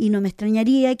ojalá, y no me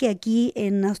extrañaría que aquí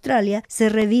en Australia se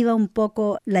reviva un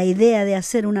poco la idea de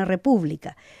hacer una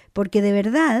república, porque de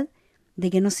verdad, de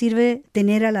que no sirve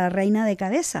tener a la reina de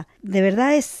cabeza. De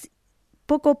verdad es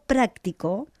poco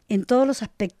práctico en todos los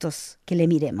aspectos que le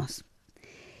miremos.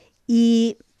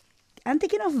 Y antes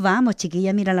que nos vamos,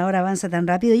 chiquilla, mira, la hora avanza tan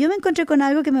rápido. Yo me encontré con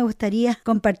algo que me gustaría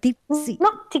compartir. Sí. No,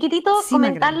 chiquitito, sí,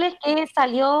 comentarles que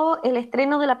salió el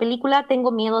estreno de la película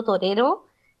Tengo Miedo Torero,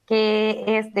 que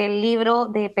es del libro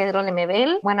de Pedro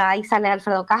Lemebel. Bueno, ahí sale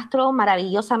Alfredo Castro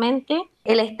maravillosamente.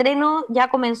 El estreno ya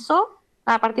comenzó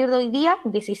a partir de hoy día,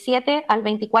 17 al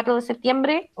 24 de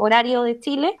septiembre, horario de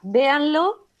Chile.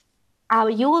 Véanlo.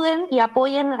 Ayuden y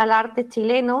apoyen al arte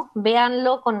chileno,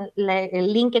 véanlo con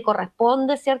el link que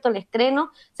corresponde, ¿cierto? El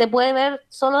estreno se puede ver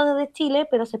solo desde Chile,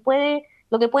 pero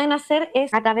lo que pueden hacer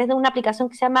es a través de una aplicación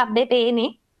que se llama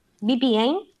VPN,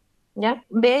 ¿ya?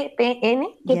 VPN,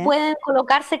 que pueden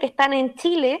colocarse que están en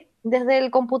Chile desde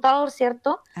el computador,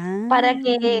 ¿cierto? Para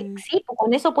que, sí,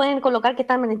 con eso pueden colocar que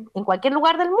están en cualquier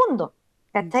lugar del mundo,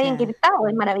 ¿cachai? Encriptado,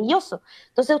 es maravilloso.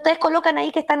 Entonces ustedes colocan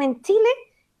ahí que están en Chile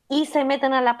y se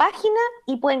meten a la página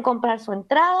y pueden comprar su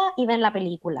entrada y ven la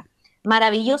película.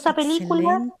 Maravillosa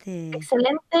película,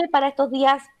 excelente para estos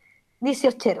días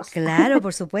 18. Claro,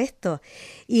 por supuesto.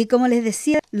 Y como les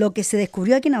decía, lo que se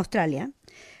descubrió aquí en Australia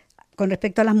con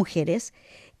respecto a las mujeres,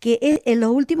 que en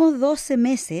los últimos 12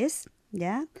 meses,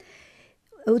 ¿ya?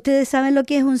 Ustedes saben lo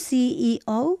que es un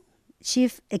CEO,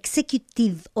 Chief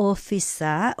Executive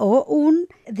Officer, o un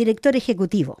director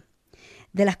ejecutivo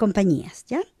de las compañías,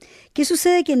 ¿ya? ¿Qué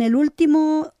sucede? Que en el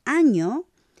último año,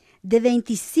 de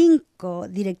 25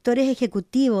 directores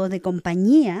ejecutivos de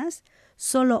compañías,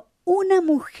 solo una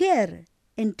mujer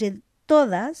entre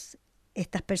todas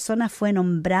estas personas fue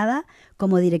nombrada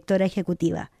como directora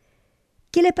ejecutiva.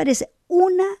 ¿Qué les parece?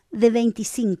 Una de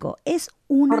 25. Es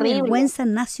una vergüenza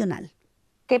nacional.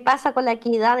 qué pasa con la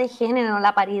equidad de género,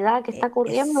 la paridad que está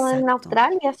ocurriendo en Exacto.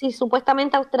 Australia. Si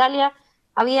supuestamente Australia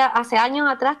hace años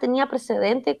atrás tenía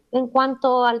precedente en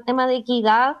cuanto al tema de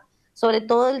equidad, sobre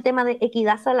todo el tema de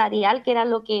equidad salarial, que era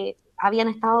lo que habían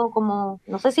estado como,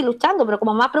 no sé si luchando, pero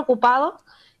como más preocupados.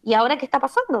 ¿Y ahora qué está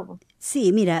pasando?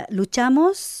 Sí, mira,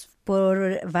 luchamos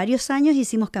por varios años,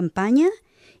 hicimos campaña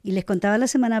y les contaba la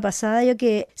semana pasada yo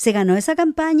que se ganó esa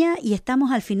campaña y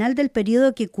estamos al final del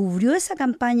periodo que cubrió esa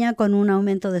campaña con un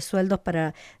aumento de sueldos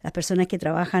para las personas que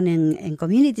trabajan en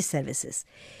Community Services.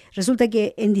 Resulta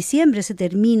que en diciembre se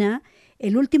termina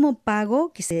el último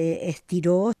pago que se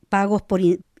estiró, pagos por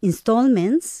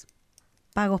installments,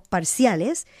 pagos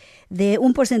parciales, de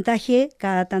un porcentaje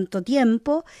cada tanto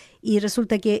tiempo y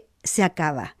resulta que se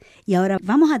acaba. Y ahora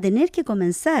vamos a tener que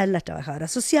comenzar, las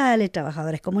trabajadoras sociales,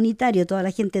 trabajadores comunitarios, toda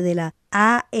la gente de la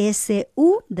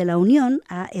ASU, de la Unión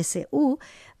ASU,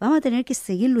 vamos a tener que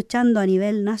seguir luchando a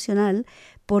nivel nacional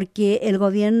porque el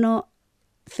gobierno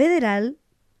federal,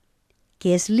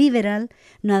 que es liberal,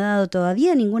 no ha dado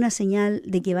todavía ninguna señal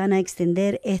de que van a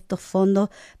extender estos fondos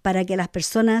para que las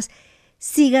personas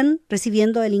sigan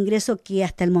recibiendo el ingreso que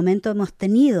hasta el momento hemos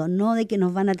tenido, no de que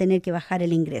nos van a tener que bajar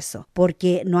el ingreso,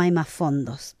 porque no hay más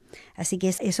fondos. Así que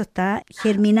eso está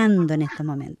germinando en estos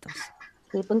momentos.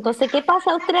 Sí, pues entonces, ¿qué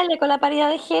pasa Australia con la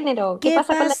paridad de género? ¿Qué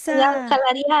pasa con la equidad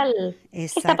salarial? ¿Qué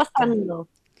está pasando?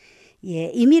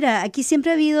 Y mira, aquí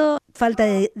siempre ha habido falta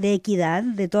de equidad,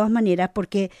 de todas maneras,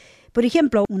 porque, por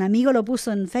ejemplo, un amigo lo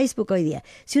puso en Facebook hoy día.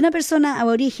 Si una persona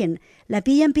aborigen la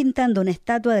pillan pintando una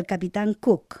estatua del Capitán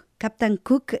Cook, Captain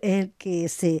Cook es el que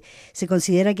se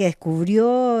considera que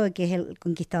descubrió, que es el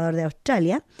conquistador de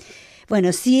Australia.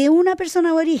 Bueno, si una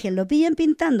persona aborigen lo pillan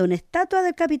pintando una estatua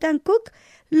del Capitán Cook,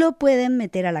 lo pueden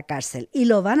meter a la cárcel y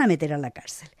lo van a meter a la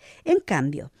cárcel. En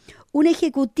cambio, un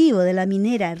ejecutivo de la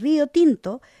minera Río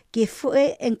Tinto que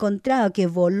fue encontrado, que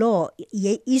voló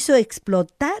y hizo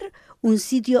explotar un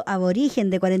sitio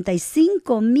aborigen de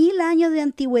 45.000 años de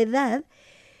antigüedad,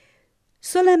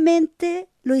 solamente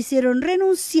lo hicieron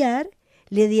renunciar,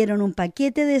 le dieron un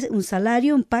paquete, un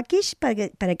salario, un package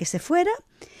para que se fuera,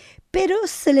 pero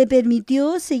se le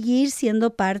permitió seguir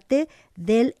siendo parte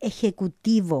del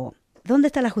ejecutivo. ¿Dónde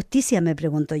está la justicia?, me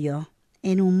pregunto yo.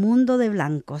 En un mundo de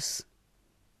blancos.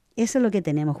 Eso es lo que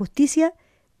tenemos, justicia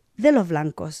de los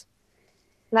blancos.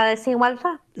 La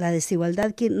desigualdad. La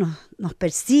desigualdad que nos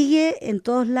persigue en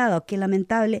todos lados, qué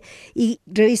lamentable. Y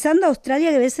revisando Australia,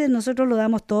 que a veces nosotros lo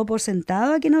damos todo por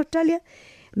sentado aquí en Australia,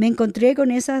 me encontré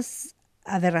con esas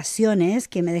aberraciones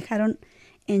que me dejaron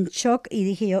en shock y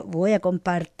dije yo, voy a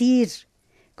compartir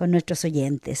con nuestros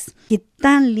oyentes. Que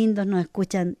tan lindos nos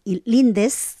escuchan y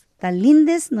tan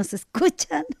lindes nos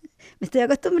escuchan. Me estoy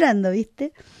acostumbrando,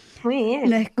 ¿viste? Muy bien.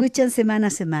 Nos escuchan semana a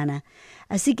semana.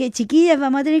 Así que, chiquillas,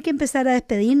 vamos a tener que empezar a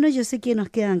despedirnos. Yo sé que nos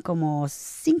quedan como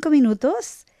 5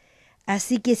 minutos.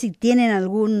 Así que si tienen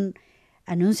algún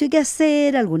anuncio que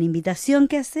hacer, alguna invitación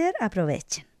que hacer,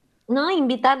 aprovechen. No,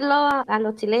 invitarlo a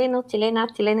los chilenos,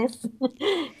 chilenas, chilenes,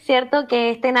 ¿cierto? Que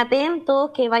estén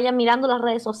atentos, que vayan mirando las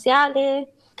redes sociales,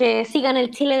 que sigan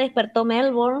el Chile Despertó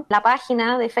Melbourne, la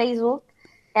página de Facebook.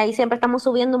 Ahí siempre estamos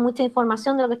subiendo mucha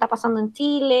información de lo que está pasando en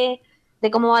Chile, de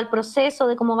cómo va el proceso,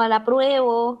 de cómo va la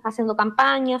prueba, haciendo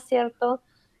campañas, ¿cierto?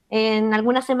 En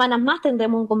algunas semanas más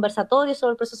tendremos un conversatorio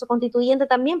sobre el proceso constituyente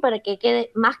también para que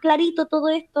quede más clarito todo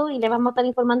esto y les vamos a estar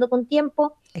informando con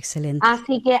tiempo. Excelente.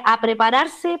 Así que a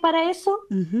prepararse para eso.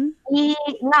 Uh-huh. Y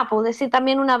nada, pues decir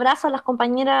también un abrazo a las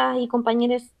compañeras y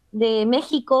compañeros de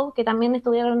México que también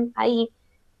estuvieron ahí,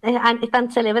 están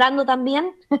celebrando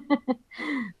también.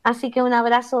 Así que un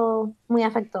abrazo muy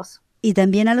afectuoso. Y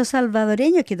también a los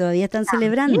salvadoreños que todavía están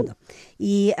celebrando.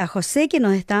 Y a José, que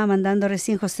nos estaba mandando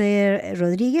recién, José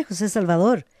Rodríguez, José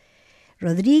Salvador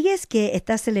Rodríguez, que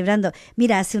está celebrando.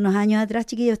 Mira, hace unos años atrás,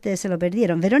 chiquillos, ustedes se lo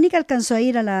perdieron. Verónica alcanzó a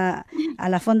ir a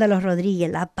la Fonda Los Rodríguez.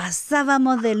 La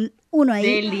pasábamos del uno ahí.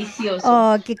 Delicioso.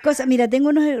 Oh, qué cosa. Mira, tengo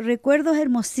unos recuerdos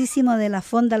hermosísimos de la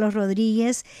Fonda Los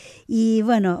Rodríguez. Y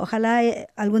bueno, ojalá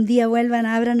algún día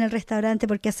abran el restaurante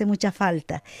porque hace mucha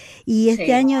falta. Y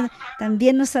este año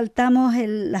también nos saltamos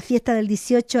la fiesta del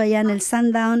 18 allá en el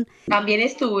Sundown. También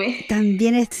estuve.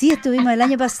 Sí, estuvimos el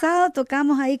año pasado,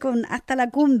 tocamos ahí hasta la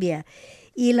cumbia.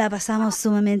 Y la pasamos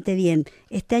sumamente bien.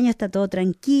 Este año está todo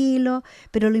tranquilo,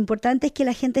 pero lo importante es que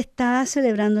la gente está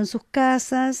celebrando en sus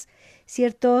casas,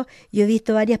 ¿cierto? Yo he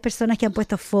visto varias personas que han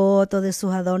puesto fotos de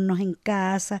sus adornos en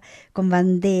casa, con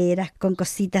banderas, con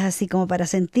cositas así como para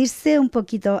sentirse un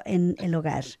poquito en el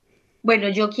hogar. Bueno,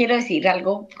 yo quiero decir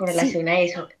algo con relación a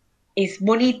eso. es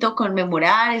bonito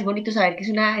conmemorar, es bonito saber que es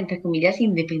una, entre comillas,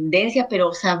 independencia,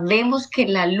 pero sabemos que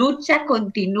la lucha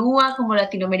continúa como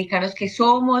latinoamericanos que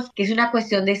somos, que es una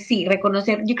cuestión de sí,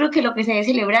 reconocer. Yo creo que lo que se debe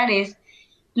celebrar es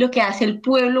lo que hace el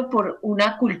pueblo por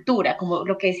una cultura, como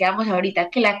lo que decíamos ahorita,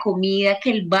 que la comida,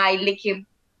 que el baile, que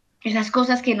esas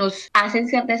cosas que nos hacen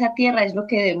ser de esa tierra es lo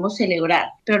que debemos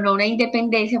celebrar, pero no una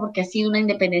independencia porque ha sido una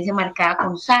independencia marcada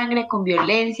con sangre, con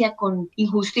violencia, con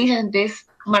injusticias. Entonces,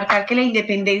 marcar que la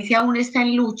independencia aún está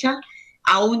en lucha,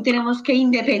 aún tenemos que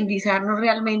independizarnos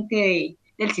realmente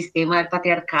del sistema, del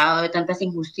patriarcado, de tantas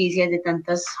injusticias, de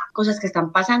tantas cosas que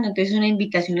están pasando. Entonces, una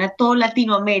invitación a toda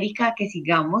Latinoamérica a que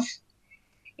sigamos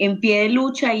en pie de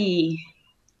lucha y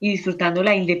disfrutando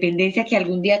la independencia que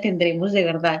algún día tendremos de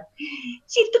verdad.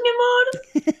 ¿Cierto, mi amor?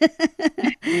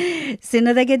 Se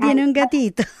nota que tiene un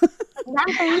gatito.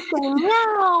 Dante dice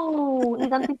miau y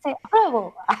Dante dice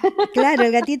apruebo. Claro,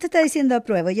 el gatito está diciendo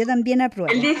apruebo, yo también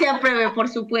apruebo. Él dice apruebe, por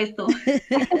supuesto.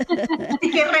 Así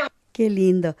que Qué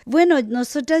lindo. Bueno,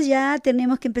 nosotras ya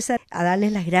tenemos que empezar a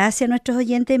darles las gracias a nuestros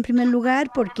oyentes en primer lugar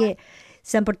porque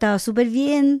se han portado súper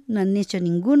bien, no han hecho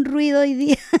ningún ruido hoy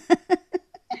día.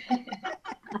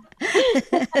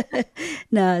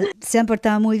 No, se han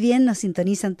portado muy bien, nos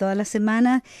sintonizan todas las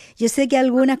semanas. Yo sé que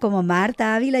algunas, como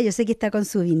Marta Ávila, yo sé que está con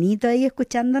su vinito ahí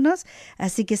escuchándonos,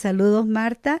 así que saludos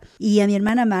Marta. Y a mi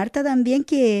hermana Marta también,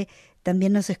 que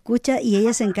también nos escucha y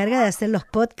ella se encarga de hacer los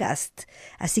podcasts.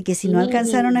 Así que si no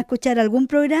alcanzaron a escuchar algún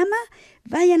programa,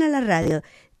 vayan a la radio.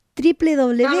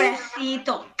 un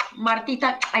abracito.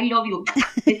 Martita, I love you.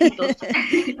 Besitos.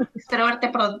 Espero verte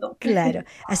pronto. Claro,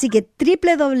 así que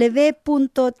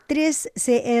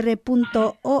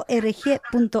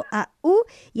www.3cr.org.au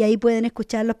y ahí pueden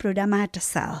escuchar los programas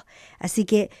atrasados. Así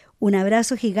que un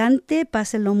abrazo gigante,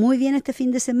 pásenlo muy bien este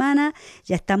fin de semana.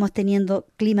 Ya estamos teniendo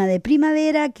clima de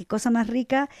primavera, qué cosa más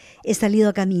rica. He salido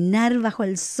a caminar bajo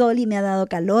el sol y me ha dado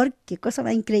calor, qué cosa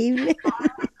más increíble.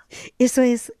 Eso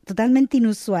es totalmente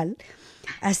inusual.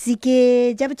 Así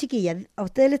que ya, pues, chiquillas, a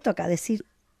ustedes les toca decir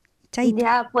chaito.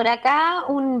 Ya, por acá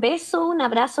un beso, un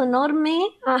abrazo enorme,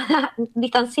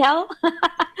 distanciado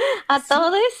a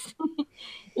todos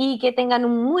y que tengan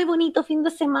un muy bonito fin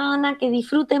de semana, que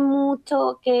disfruten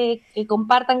mucho, que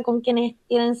compartan con quienes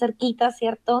tienen cerquita,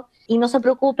 ¿cierto? Y no se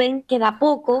preocupen, queda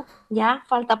poco, ya,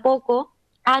 falta poco,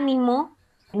 ánimo,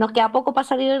 nos queda poco para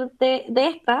salir de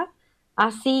esta,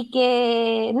 así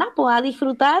que nada, pues a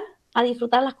disfrutar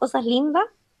las cosas lindas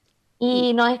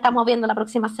y nos estamos viendo la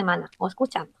próxima semana o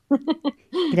escuchando.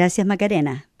 Gracias,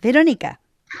 Macarena. Verónica.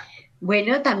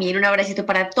 Bueno, también un abracito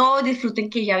para todos. Disfruten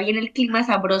que ya viene el clima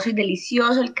sabroso y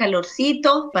delicioso, el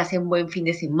calorcito. Pasen buen fin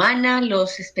de semana.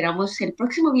 Los esperamos el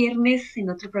próximo viernes en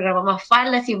otro programa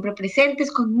Mafalda, siempre presentes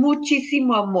con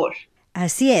muchísimo amor.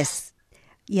 Así es.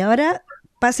 Y ahora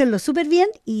pásenlo súper bien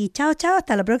y chao, chao.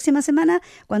 Hasta la próxima semana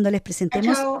cuando les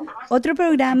presentemos Chao. otro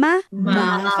programa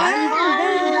Mafalda.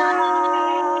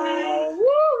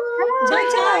 Chao,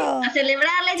 chao. A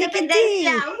celebrar la Chiquitín.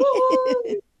 independencia.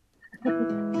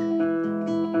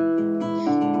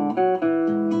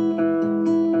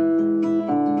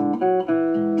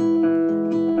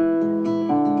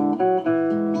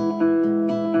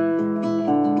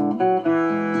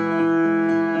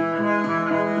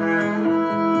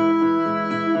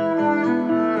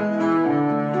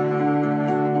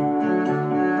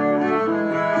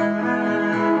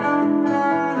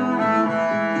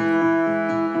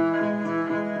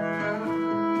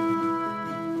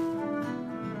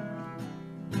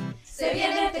 Se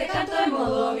viene este canto en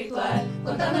modo virtual,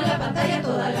 contando en la pantalla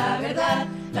toda la verdad.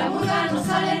 La murga no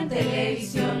sale en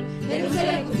televisión, denuncia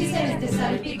la injusticia en este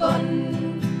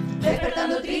salpicón,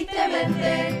 despertando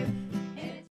tristemente.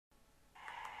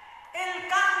 El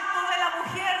canto de la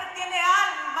mujer tiene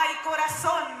alma y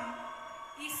corazón,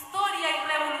 historia y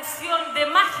revolución de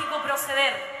mágico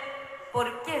proceder,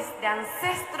 porque es de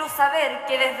ancestro saber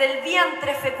que desde el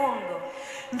vientre fecundo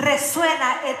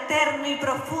resuena eterno y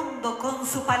profundo con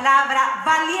su palabra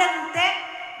valiente.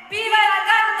 ¡Viva la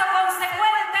calle!